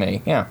with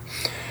me. Yeah.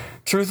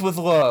 Truth with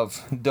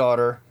love,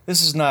 daughter.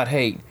 This is not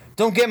hate.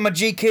 Don't get my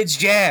G-kids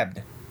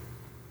jabbed.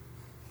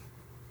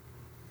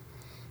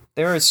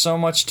 There is so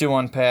much to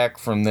unpack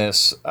from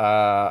this.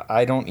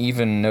 I don't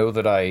even know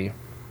that I'm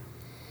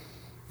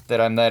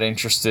that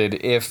interested.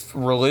 If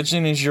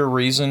religion is your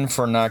reason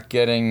for not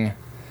getting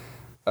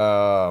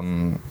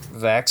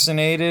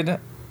vaccinated,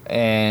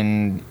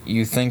 and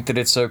you think that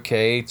it's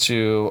okay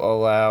to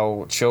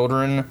allow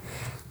children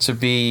to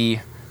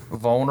be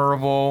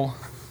vulnerable,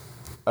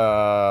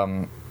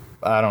 I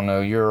don't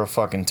know, you're a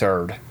fucking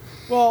turd.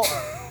 Well,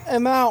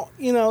 and now,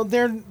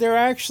 they're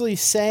actually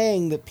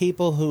saying that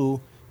people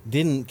who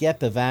didn't get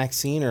the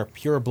vaccine are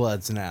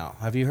purebloods now.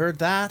 Have you heard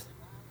that?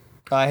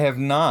 I have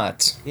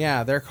not.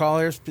 Yeah, there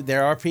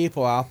are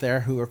people out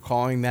there who are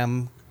calling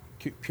them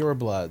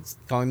purebloods,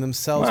 calling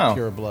themselves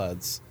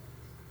purebloods.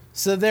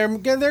 So they're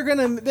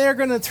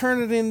gonna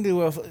turn it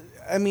into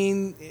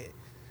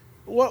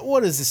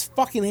What is this,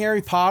 fucking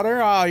Harry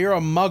Potter? Oh, you're a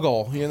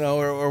muggle,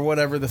 or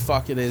whatever the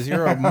fuck it is.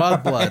 You're a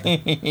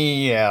mudblood.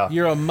 Yeah.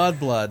 You're a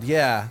mudblood,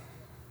 yeah.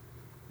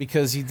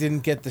 Because you didn't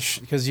get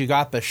because you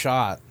got the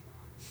shot.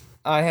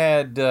 I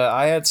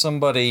had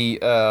somebody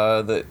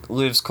that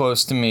lives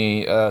close to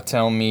me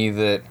tell me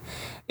that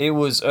it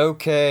was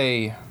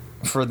okay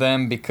for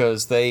them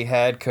because they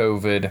had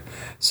COVID,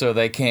 so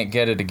they can't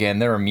get it again.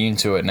 They're immune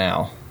to it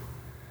now.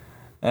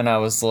 And I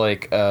was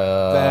like,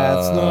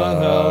 that's not how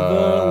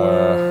that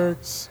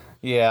works.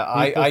 Yeah,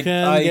 People I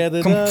can get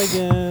it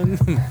again.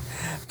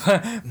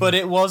 But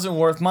it wasn't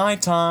worth my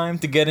time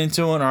to get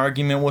into an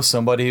argument with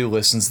somebody who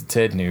listens to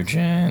Ted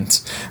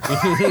Nugent.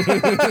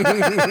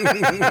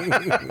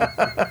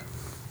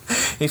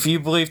 If you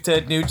believe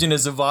Ted Nugent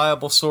is a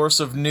viable source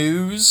of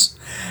news,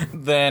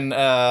 then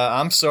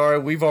I'm sorry,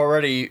 we've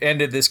already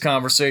ended this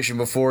conversation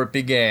before it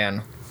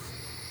began.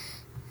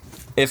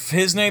 If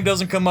his name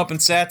doesn't come up in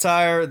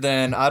satire,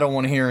 then I don't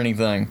want to hear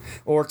anything.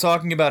 Or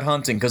talking about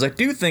hunting, because I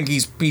do think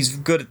he's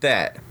good at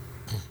that.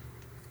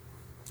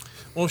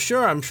 Well,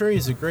 sure, I'm sure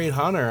he's a great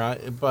hunter,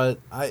 but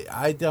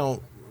I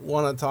don't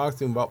want to talk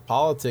to him about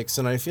politics,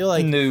 and I feel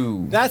like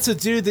that's a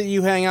dude that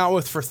you hang out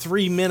with for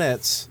 3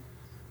 minutes,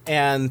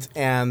 and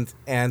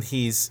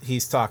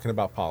he's talking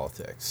about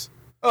politics.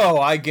 Oh,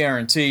 I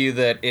guarantee you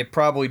that it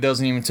probably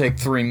doesn't even take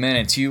 3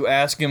 minutes. You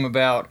ask him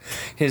about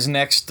his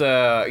next,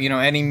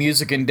 any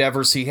music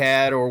endeavors he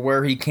had or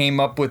where he came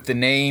up with the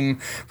name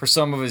for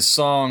some of his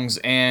songs,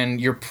 and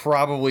you're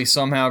probably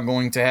somehow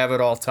going to have it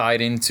all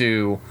tied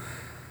into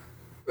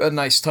a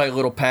nice tight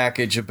little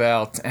package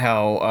about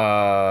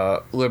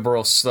how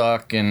liberals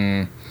suck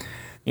and,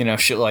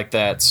 shit like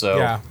that.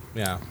 So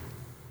Yeah.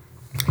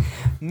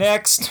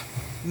 Next.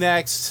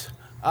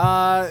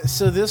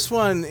 So this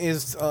one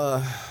is...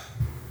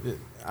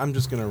 I'm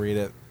just going to read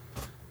it.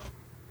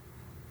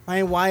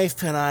 My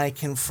wife and I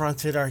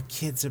confronted our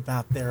kids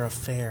about their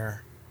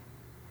affair.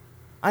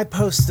 I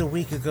posted a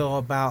week ago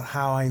about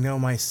how I know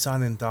my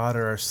son and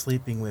daughter are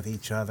sleeping with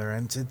each other,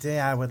 and today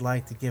I would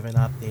like to give an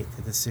update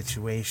to the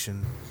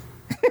situation.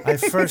 I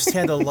first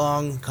had a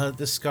long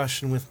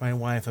discussion with my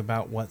wife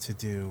about what to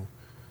do.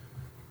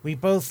 We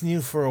both knew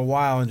for a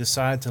while and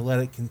decided to let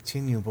it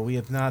continue, but we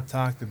have not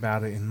talked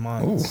about it in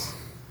months. Ooh.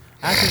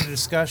 After the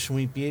discussion,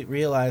 we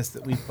realized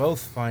that we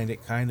both find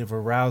it kind of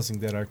arousing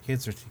that our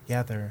kids are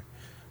together,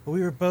 but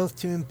we were both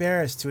too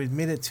embarrassed to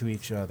admit it to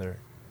each other.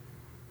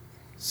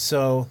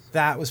 So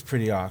that was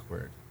pretty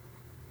awkward.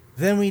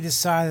 Then we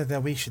decided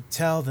that we should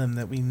tell them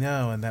that we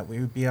know and that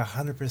we would be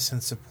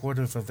 100%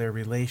 supportive of their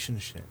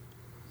relationship.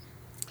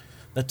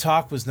 The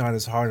talk was not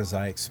as hard as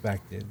I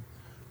expected.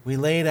 We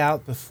laid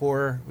out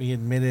before we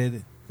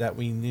admitted that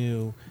we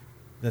knew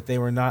that they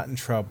were not in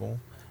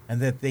trouble, and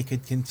that they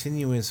could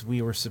continue as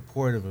we were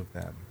supportive of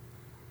them.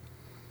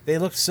 They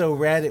looked so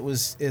red it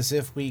was as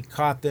if we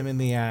caught them in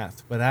the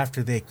act, but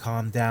after they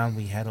calmed down,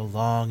 we had a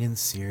long and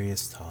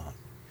serious talk.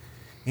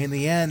 In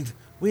the end,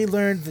 we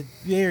learned that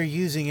they are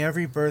using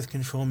every birth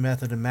control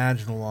method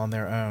imaginable on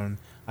their own.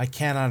 I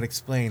cannot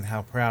explain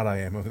how proud I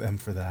am of them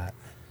for that.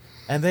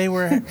 And they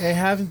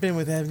haven't been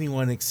with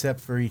anyone except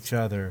for each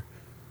other.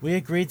 We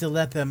agreed to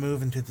let them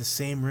move into the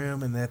same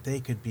room and that they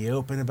could be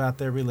open about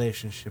their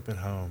relationship at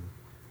home.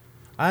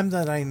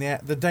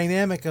 The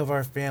dynamic of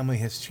our family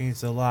has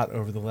changed a lot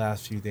over the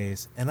last few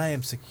days, and I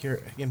am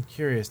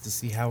curious to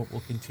see how it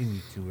will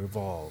continue to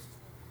evolve.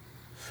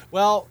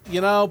 Well,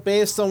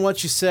 based on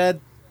what you said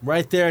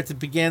right there at the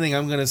beginning,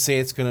 I'm going to say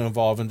it's going to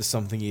evolve into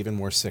something even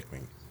more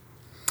sickening.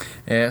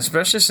 Yeah,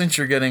 especially since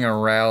you're getting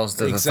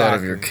aroused at the thought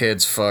of your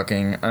kids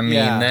fucking. I mean,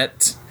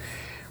 that...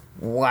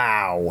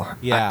 Wow.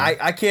 Yeah.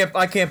 I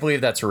can't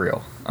believe that's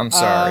real. I'm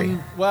sorry.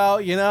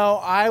 Well,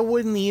 I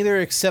wouldn't either,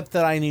 except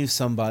that I knew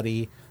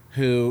somebody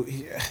who...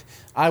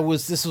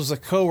 This was a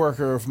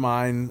coworker of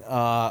mine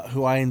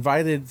who I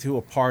invited to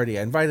a party.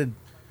 I invited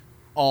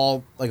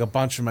a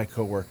bunch of my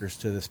coworkers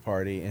to this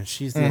party, and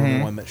she's the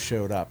only one that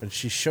showed up, and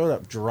she showed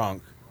up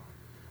drunk,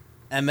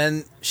 and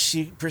then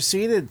she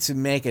proceeded to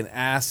make an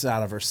ass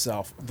out of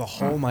herself the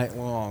whole night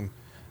long.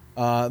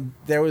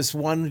 There was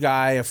one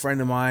guy, a friend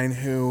of mine,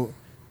 who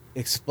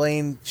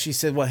explained, she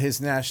said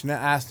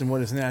asked him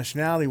what his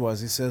nationality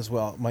was. He says,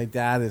 well, my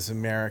dad is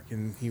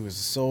American, he was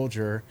a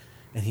soldier,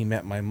 and he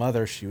met my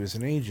mother, she was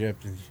in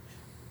Egypt,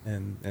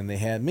 and they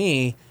had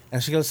me.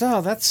 And she goes, oh,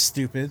 that's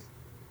stupid.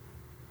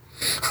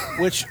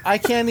 Which I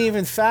can't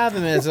even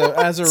fathom as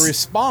a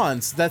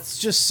response. That's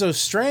just so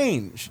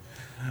strange.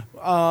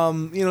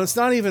 It's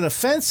not even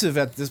offensive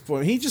at this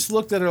point. He just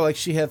looked at her like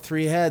she had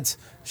three heads.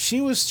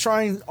 She was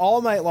trying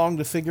all night long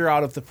to figure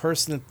out if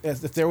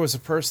there was a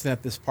person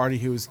at this party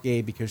who was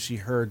gay, because she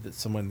heard that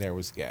someone there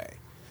was gay,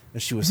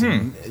 and she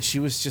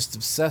was just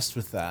obsessed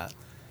with that.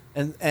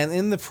 And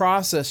in the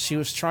process, she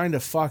was trying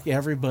to fuck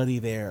everybody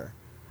there.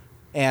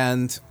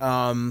 And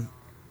one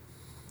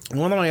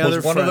of my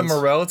other friends... Was one of them a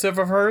relative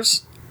of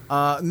hers?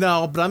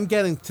 No, but I'm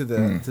getting to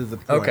the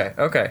point.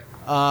 Okay.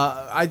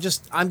 I'm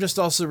just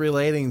also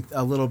relating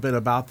a little bit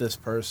about this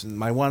person.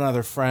 My one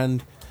other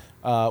friend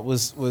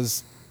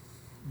was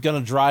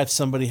gonna drive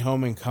somebody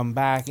home and come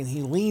back, and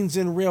he leans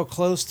in real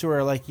close to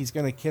her like he's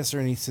gonna kiss her,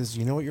 and he says,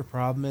 "You know what your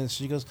problem is?"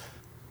 She goes,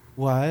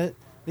 "What?"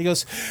 He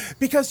goes,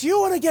 "Because you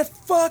want to get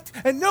fucked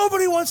and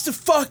nobody wants to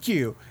fuck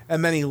you."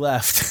 And then he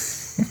left.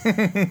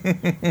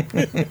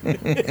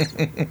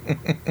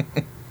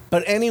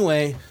 But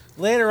anyway,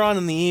 later on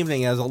in the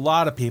evening, as a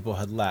lot of people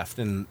had left,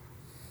 and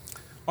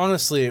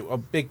honestly, a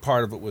big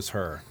part of it was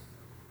her.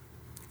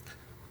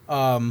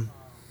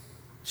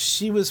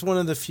 She was one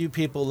of the few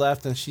people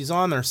left, and she's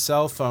on her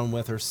cell phone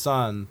with her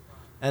son,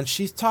 and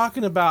she's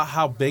talking about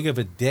how big of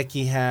a dick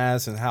he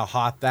has and how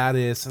hot that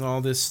is and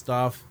all this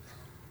stuff.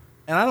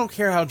 And I don't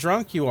care how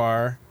drunk you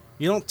are,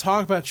 you don't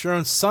talk about your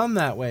own son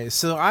that way.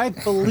 So I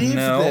believe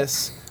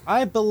this.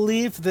 I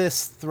believe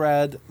this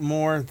thread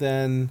more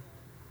than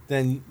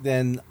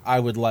I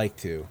would like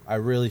to. I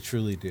really,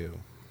 truly do.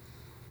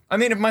 I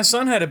mean, if my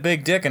son had a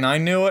big dick and I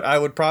knew it, I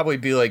would probably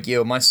be like,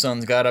 yo, my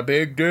son's got a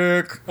big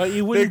dick. But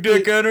you wouldn't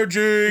big dick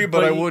energy,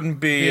 but I wouldn't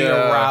be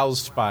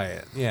aroused by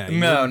it. Yeah.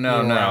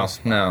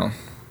 No.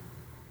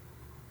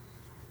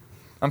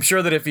 I'm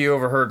sure that if he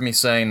overheard me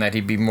saying that,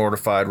 he'd be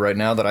mortified right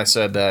now that I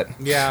said that.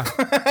 Yeah.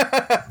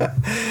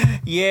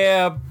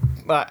 Yeah,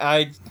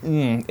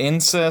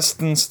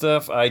 incest and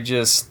stuff, I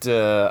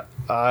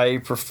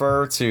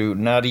prefer to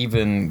not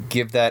even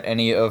give that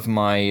any of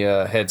my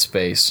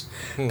headspace,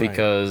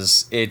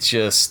 because it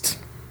just...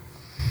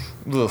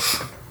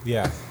 Oof.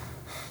 Yeah.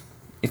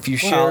 If you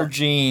share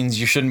genes,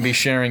 you shouldn't be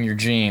sharing your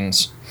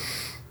genes.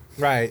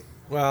 Right.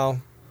 Well...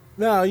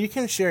 No, you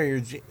can share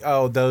your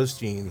those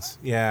jeans.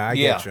 Yeah, I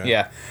get you.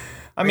 Yeah.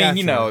 I mean,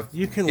 you know,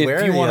 you can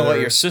if you want to let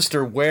your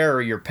sister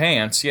wear your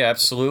pants, yeah,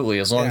 absolutely,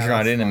 as long as you're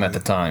not in them at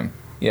the time.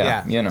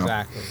 Yeah, you know.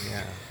 Exactly,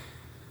 yeah.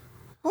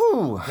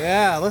 Woo.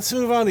 Yeah, let's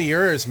move on to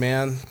yours,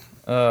 man.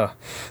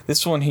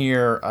 This one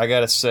here, I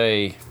gotta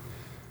say,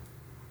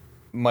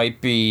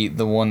 might be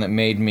the one that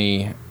made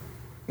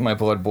my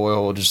blood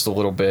boil just a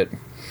little bit.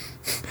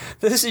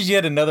 This is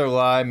yet another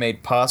lie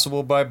made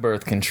possible by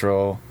birth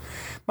control.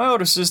 My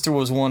older sister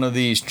was one of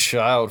these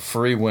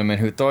child-free women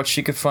who thought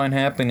she could find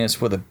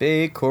happiness with a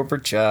big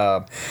corporate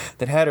job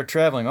that had her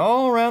traveling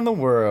all around the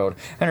world,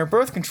 and her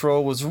birth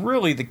control was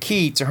really the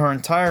key to her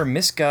entire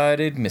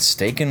misguided,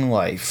 mistaken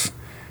life.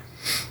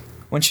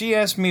 When she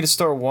asked me to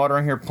start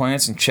watering her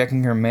plants and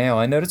checking her mail,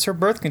 I noticed her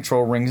birth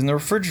control rings in the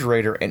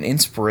refrigerator, and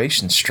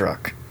inspiration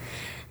struck.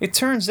 It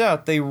turns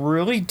out they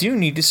really do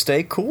need to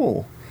stay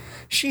cool.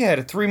 She had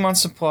a 3-month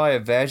supply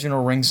of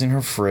vaginal rings in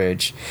her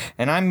fridge,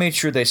 and I made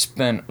sure they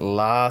spent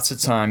lots of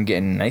time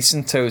getting nice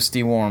and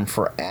toasty warm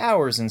for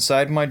hours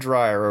inside my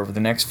dryer over the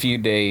next few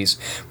days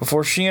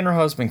before she and her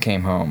husband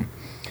came home.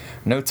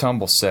 No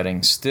tumble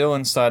setting, still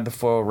inside the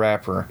foil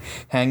wrapper,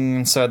 hanging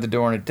inside the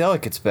door in a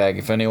delicates bag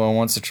if anyone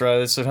wants to try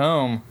this at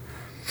home.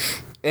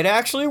 It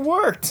actually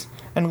worked!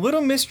 And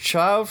little Miss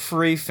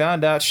Child-Free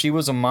found out she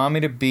was a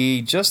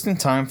mommy-to-be just in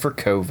time for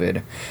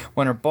COVID.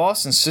 When her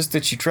boss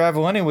insisted she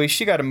travel anyway,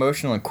 she got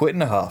emotional and quit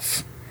in a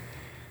huff.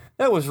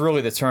 That was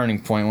really the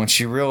turning point when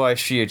she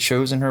realized she had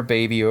chosen her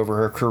baby over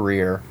her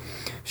career.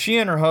 She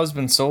and her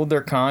husband sold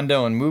their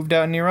condo and moved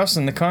out near us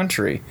in the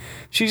country.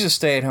 She's a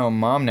stay-at-home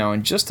mom now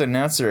and just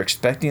announced they're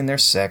expecting their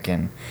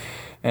second.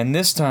 And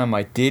this time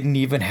I didn't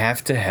even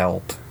have to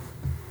help.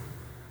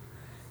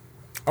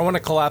 I want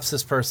to collapse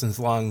this person's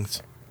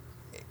lungs.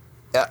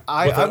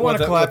 I want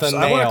to collapse.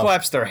 I want to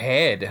collapse their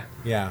head.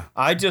 Yeah.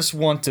 I just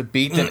want to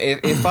beat them.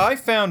 If I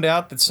found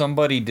out that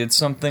somebody did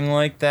something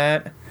like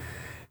that,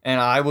 and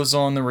I was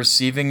on the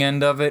receiving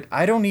end of it,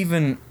 I don't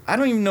even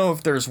know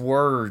if there's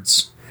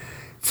words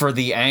for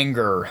the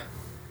anger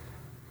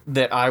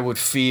that I would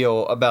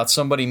feel about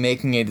somebody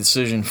making a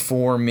decision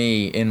for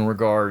me in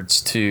regards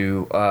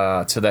to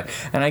that.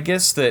 And I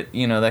guess that,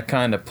 that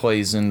kind of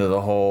plays into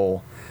the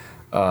whole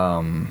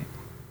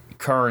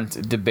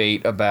current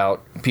debate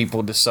about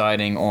people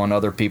deciding on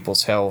other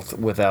people's health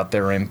without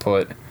their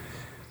input.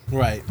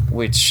 Right.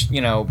 Which,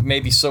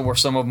 maybe where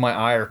some of my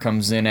ire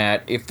comes in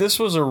at. If this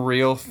was a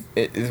real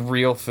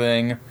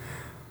thing,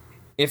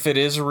 if it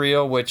is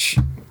real, which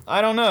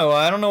I don't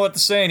know what to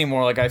say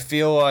anymore. Like, I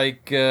feel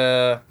like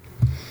it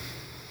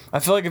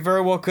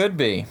very well could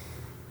be.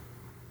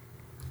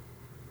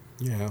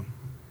 Yeah.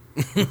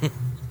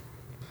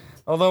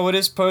 Although it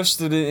is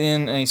posted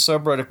in a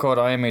subreddit called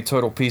I Am a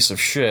Total Piece of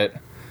Shit.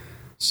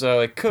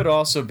 So it could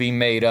also be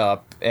made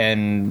up,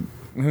 and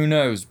who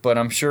knows? But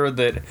I'm sure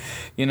that,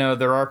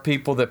 there are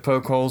people that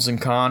poke holes in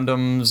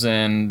condoms,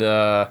 and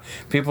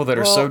people that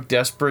are so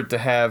desperate to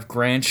have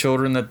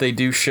grandchildren that they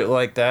do shit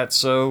like that.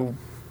 So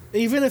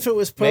even if it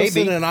was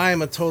posted and I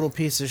am a total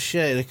piece of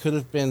shit, it could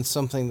have been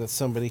something that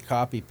somebody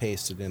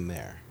copy-pasted in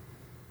there.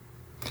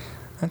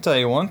 I'll tell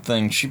you one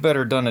thing. She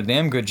better done a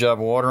damn good job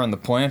of watering the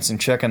plants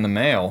and checking the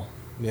mail.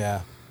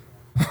 Yeah.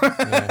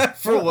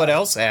 For what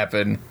else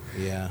happened.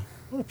 Yeah.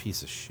 What a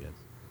piece of shit.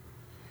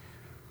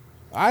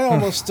 I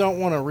almost don't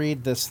want to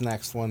read this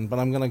next one, but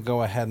I'm going to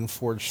go ahead and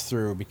forge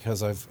through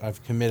because I've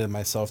committed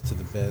myself to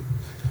the bit.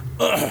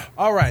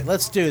 All right,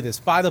 let's do this.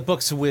 By the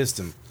books of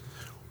wisdom.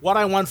 What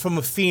I want from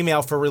a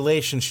female for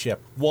relationship.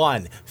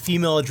 1.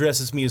 Female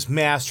addresses me as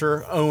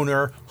master,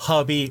 owner,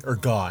 hubby, or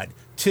god.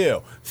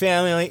 2.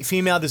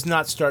 Female does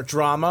not start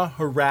drama,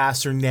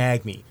 harass, or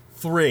nag me.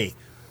 3.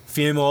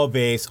 Female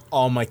obeys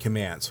all my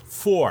commands.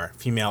 4.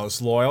 Female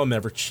is loyal,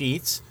 never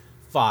cheats.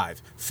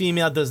 5.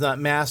 Female does not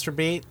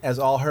masturbate, as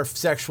all her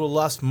sexual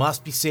lust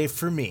must be saved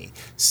for me.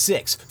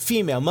 6.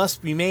 Female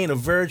must remain a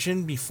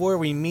virgin before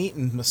we meet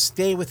and must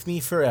stay with me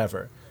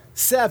forever.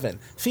 7.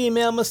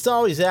 Female must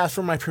always ask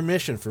for my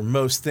permission for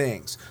most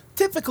things.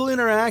 Typical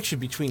interaction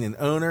between an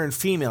owner and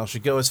female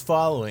should go as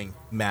following.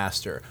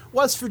 Master.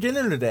 What's for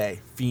dinner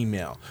today?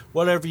 Female.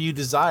 Whatever you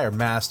desire,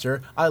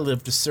 master. I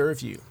live to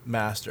serve you.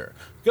 Master.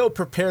 Go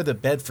prepare the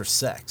bed for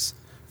sex.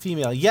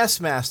 Female. Yes,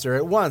 master,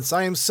 at once.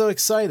 I am so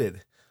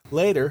excited.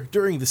 Later,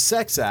 during the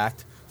sex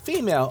act,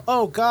 female,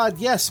 oh God,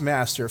 yes,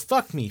 master,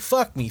 fuck me,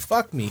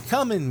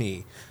 come in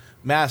me.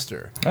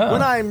 Master,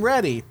 when I am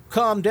ready,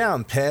 calm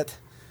down, pet.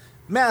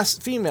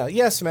 Female,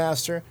 yes,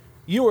 master,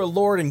 you are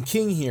lord and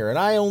king here, and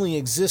I only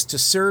exist to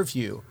serve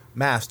you.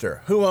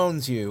 Master, who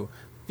owns you?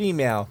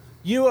 Female,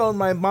 you own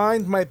my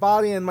mind, my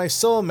body, and my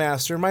soul,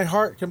 master. My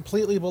heart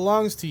completely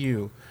belongs to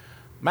you.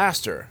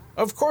 Master,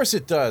 of course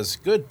it does,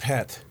 good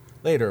pet.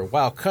 Later,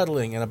 while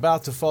cuddling and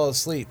about to fall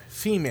asleep,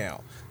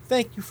 female,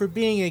 thank you for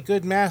being a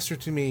good master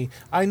to me.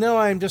 I know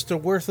I am just a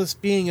worthless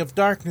being of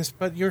darkness,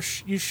 but you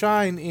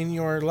shine in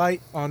your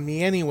light on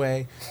me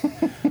anyway.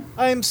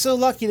 I am so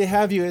lucky to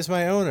have you as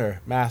my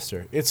owner,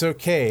 master. It's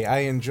okay. I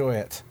enjoy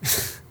it.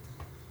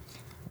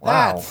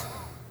 Wow.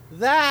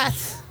 That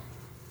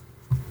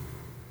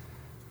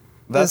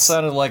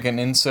sounded like an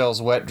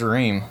incel's wet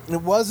dream.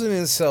 It was an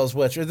incel's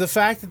wet dream. The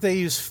fact that they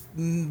use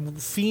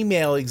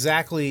female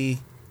exactly,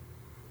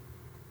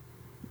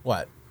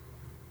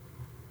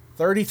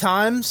 30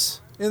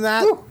 times in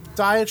that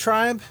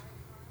diatribe?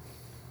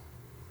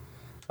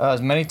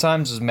 As many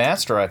times as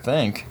master, I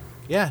think.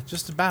 Yeah,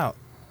 just about.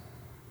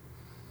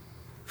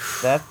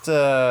 That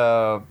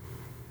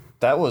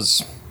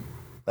was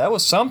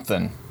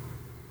something.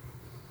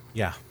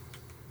 Yeah.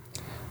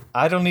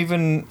 I don't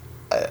even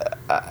know.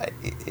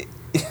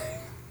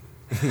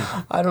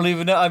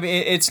 I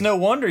mean, it's no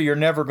wonder you're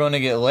never going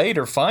to get laid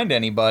or find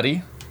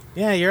anybody.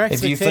 Yeah, your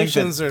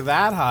expectations are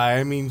that high.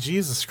 I mean,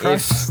 Jesus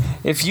Christ.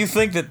 If you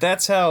think that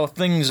that's how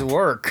things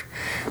work,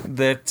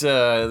 that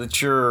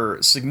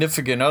your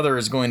significant other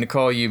is going to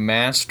call you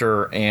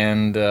master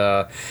and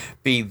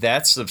be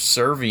that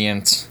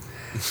subservient.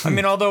 I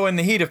mean, although in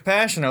the heat of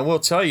passion, I will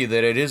tell you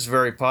that it is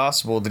very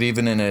possible that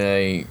even in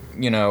a,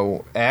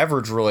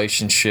 average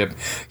relationship,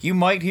 you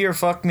might hear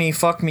fuck me,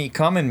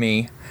 come in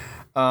me.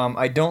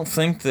 I don't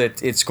think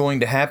that it's going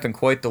to happen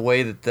quite the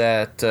way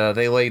that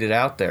they laid it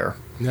out there.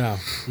 No.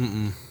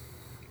 Mm-mm.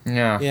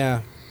 Yeah.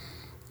 Yeah.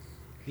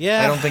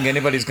 Yeah. I don't think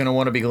anybody's going to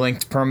want to be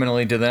linked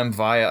permanently to them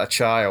via a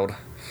child.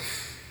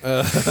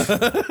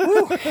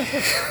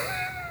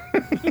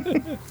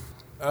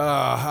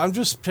 I'm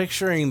just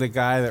picturing the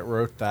guy that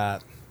wrote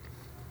that.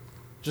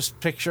 Just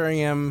picturing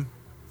him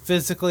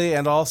physically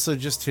and also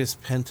just his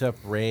pent-up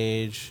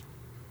rage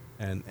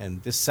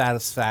and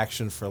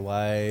dissatisfaction for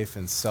life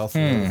and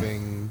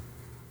self-loathing.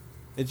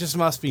 It just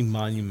must be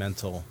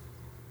monumental.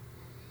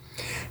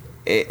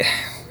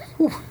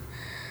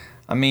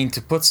 I mean,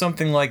 to put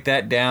something like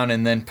that down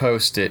and then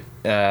post it,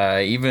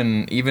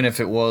 even if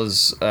it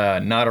was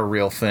not a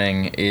real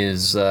thing,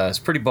 is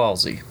pretty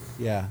ballsy.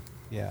 Yeah,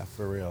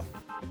 for real.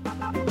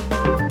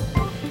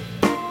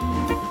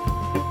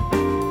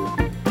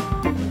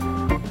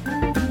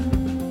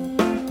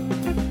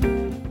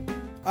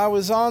 I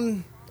was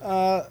on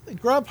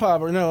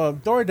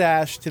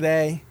DoorDash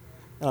today.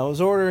 I was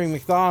ordering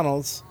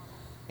McDonald's,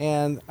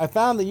 and I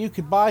found that you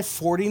could buy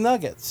 40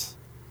 nuggets.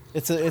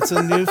 It's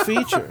a new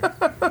feature.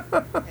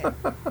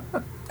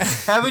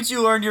 Haven't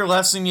you learned your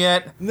lesson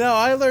yet? No,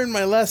 I learned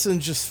my lesson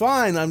just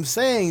fine. I'm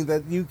saying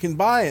that you can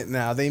buy it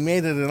now. They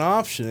made it an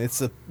option. It's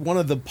one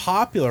of the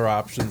popular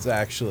options,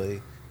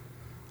 actually.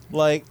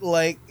 Like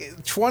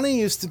 20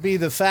 used to be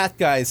the fat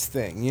guy's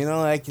thing,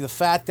 like the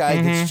fat guy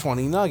gets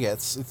 20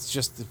 nuggets. It's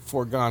just a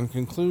foregone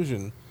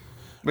conclusion.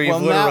 But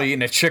you've literally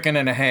eaten a chicken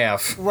and a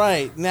half.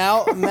 Right.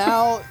 Now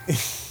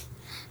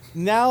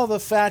now the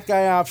fat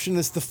guy option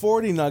is the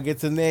 40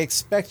 nuggets, and they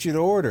expect you to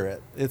order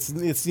it.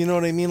 It's you know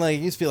what I mean? Like,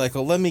 it used to be like,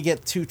 oh, let me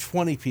get 2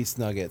 20-piece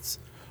nuggets.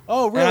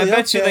 Oh, really? And I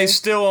bet you they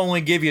still only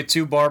give you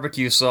 2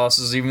 barbecue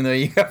sauces, even though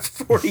you have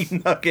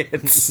 40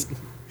 nuggets.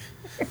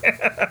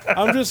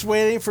 I'm just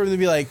waiting for them to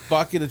be like,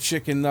 bucket of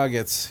chicken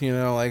nuggets,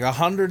 like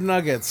 100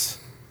 nuggets.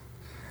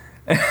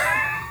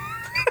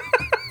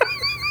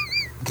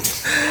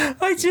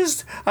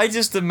 I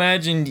just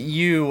imagined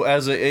you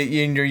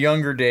in your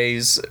younger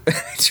days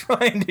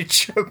trying to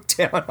choke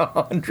down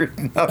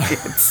 100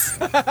 nuggets.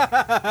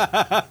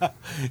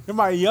 In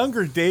my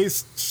younger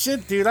days,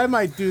 shit, dude, I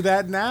might do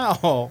that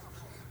now.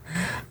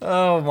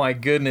 Oh my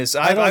goodness!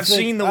 I've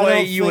seen the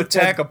way you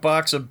attack a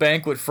box of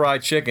Banquet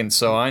fried chicken,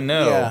 so I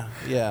know.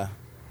 Yeah.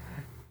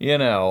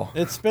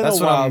 It's been a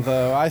while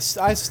though. I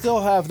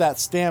still have that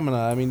stamina.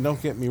 I mean,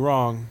 don't get me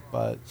wrong,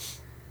 but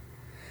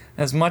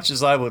as much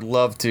as I would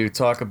love to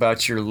talk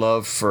about your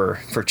love for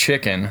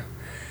chicken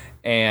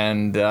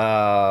and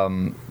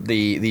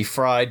the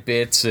fried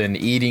bits and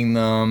eating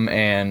them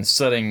and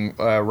setting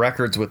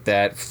records with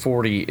that,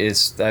 40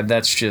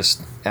 that's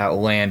just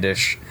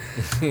outlandish.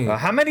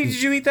 How many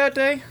did you eat that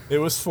day? It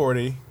was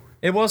 40.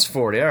 It was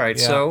 40. All right,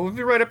 so it would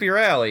be right up your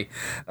alley.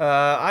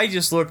 I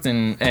just looked,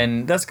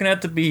 and that's going to have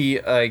to be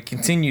a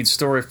continued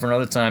story for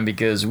another time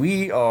because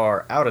we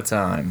are out of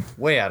time.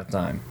 Way out of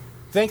time.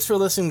 Thanks for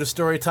listening to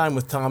Storytime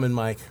with Tom and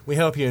Mike. We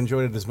hope you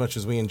enjoyed it as much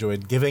as we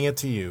enjoyed giving it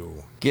to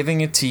you.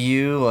 Giving it to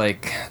you,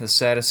 like the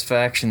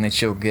satisfaction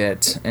that you'll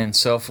get and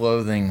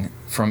self-loathing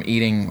from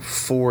eating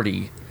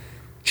 40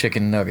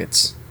 chicken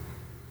nuggets.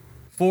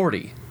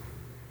 40.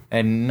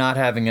 And not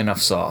having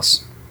enough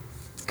sauce.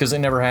 Because it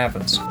never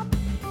happens.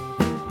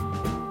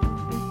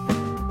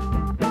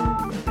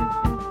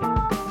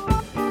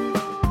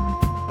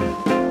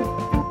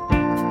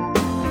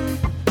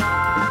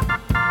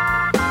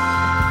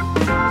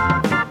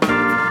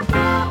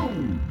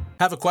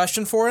 Have a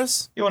question for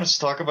us? You want us to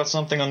talk about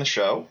something on the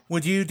show?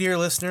 Would you, dear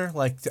listener,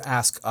 like to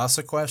ask us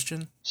a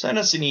question? Send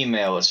us an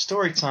email at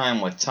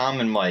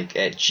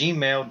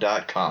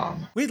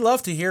storytimewithtomandmike@gmail.com. We'd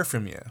love to hear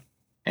from you.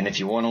 And if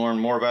you want to learn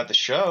more about the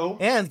show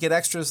and get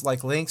extras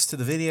like links to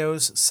the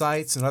videos,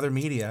 sites, and other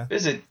media,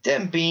 visit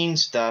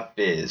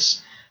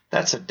dembeans.biz.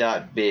 That's a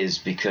 .biz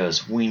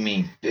because we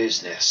mean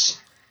business.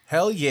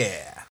 Hell yeah.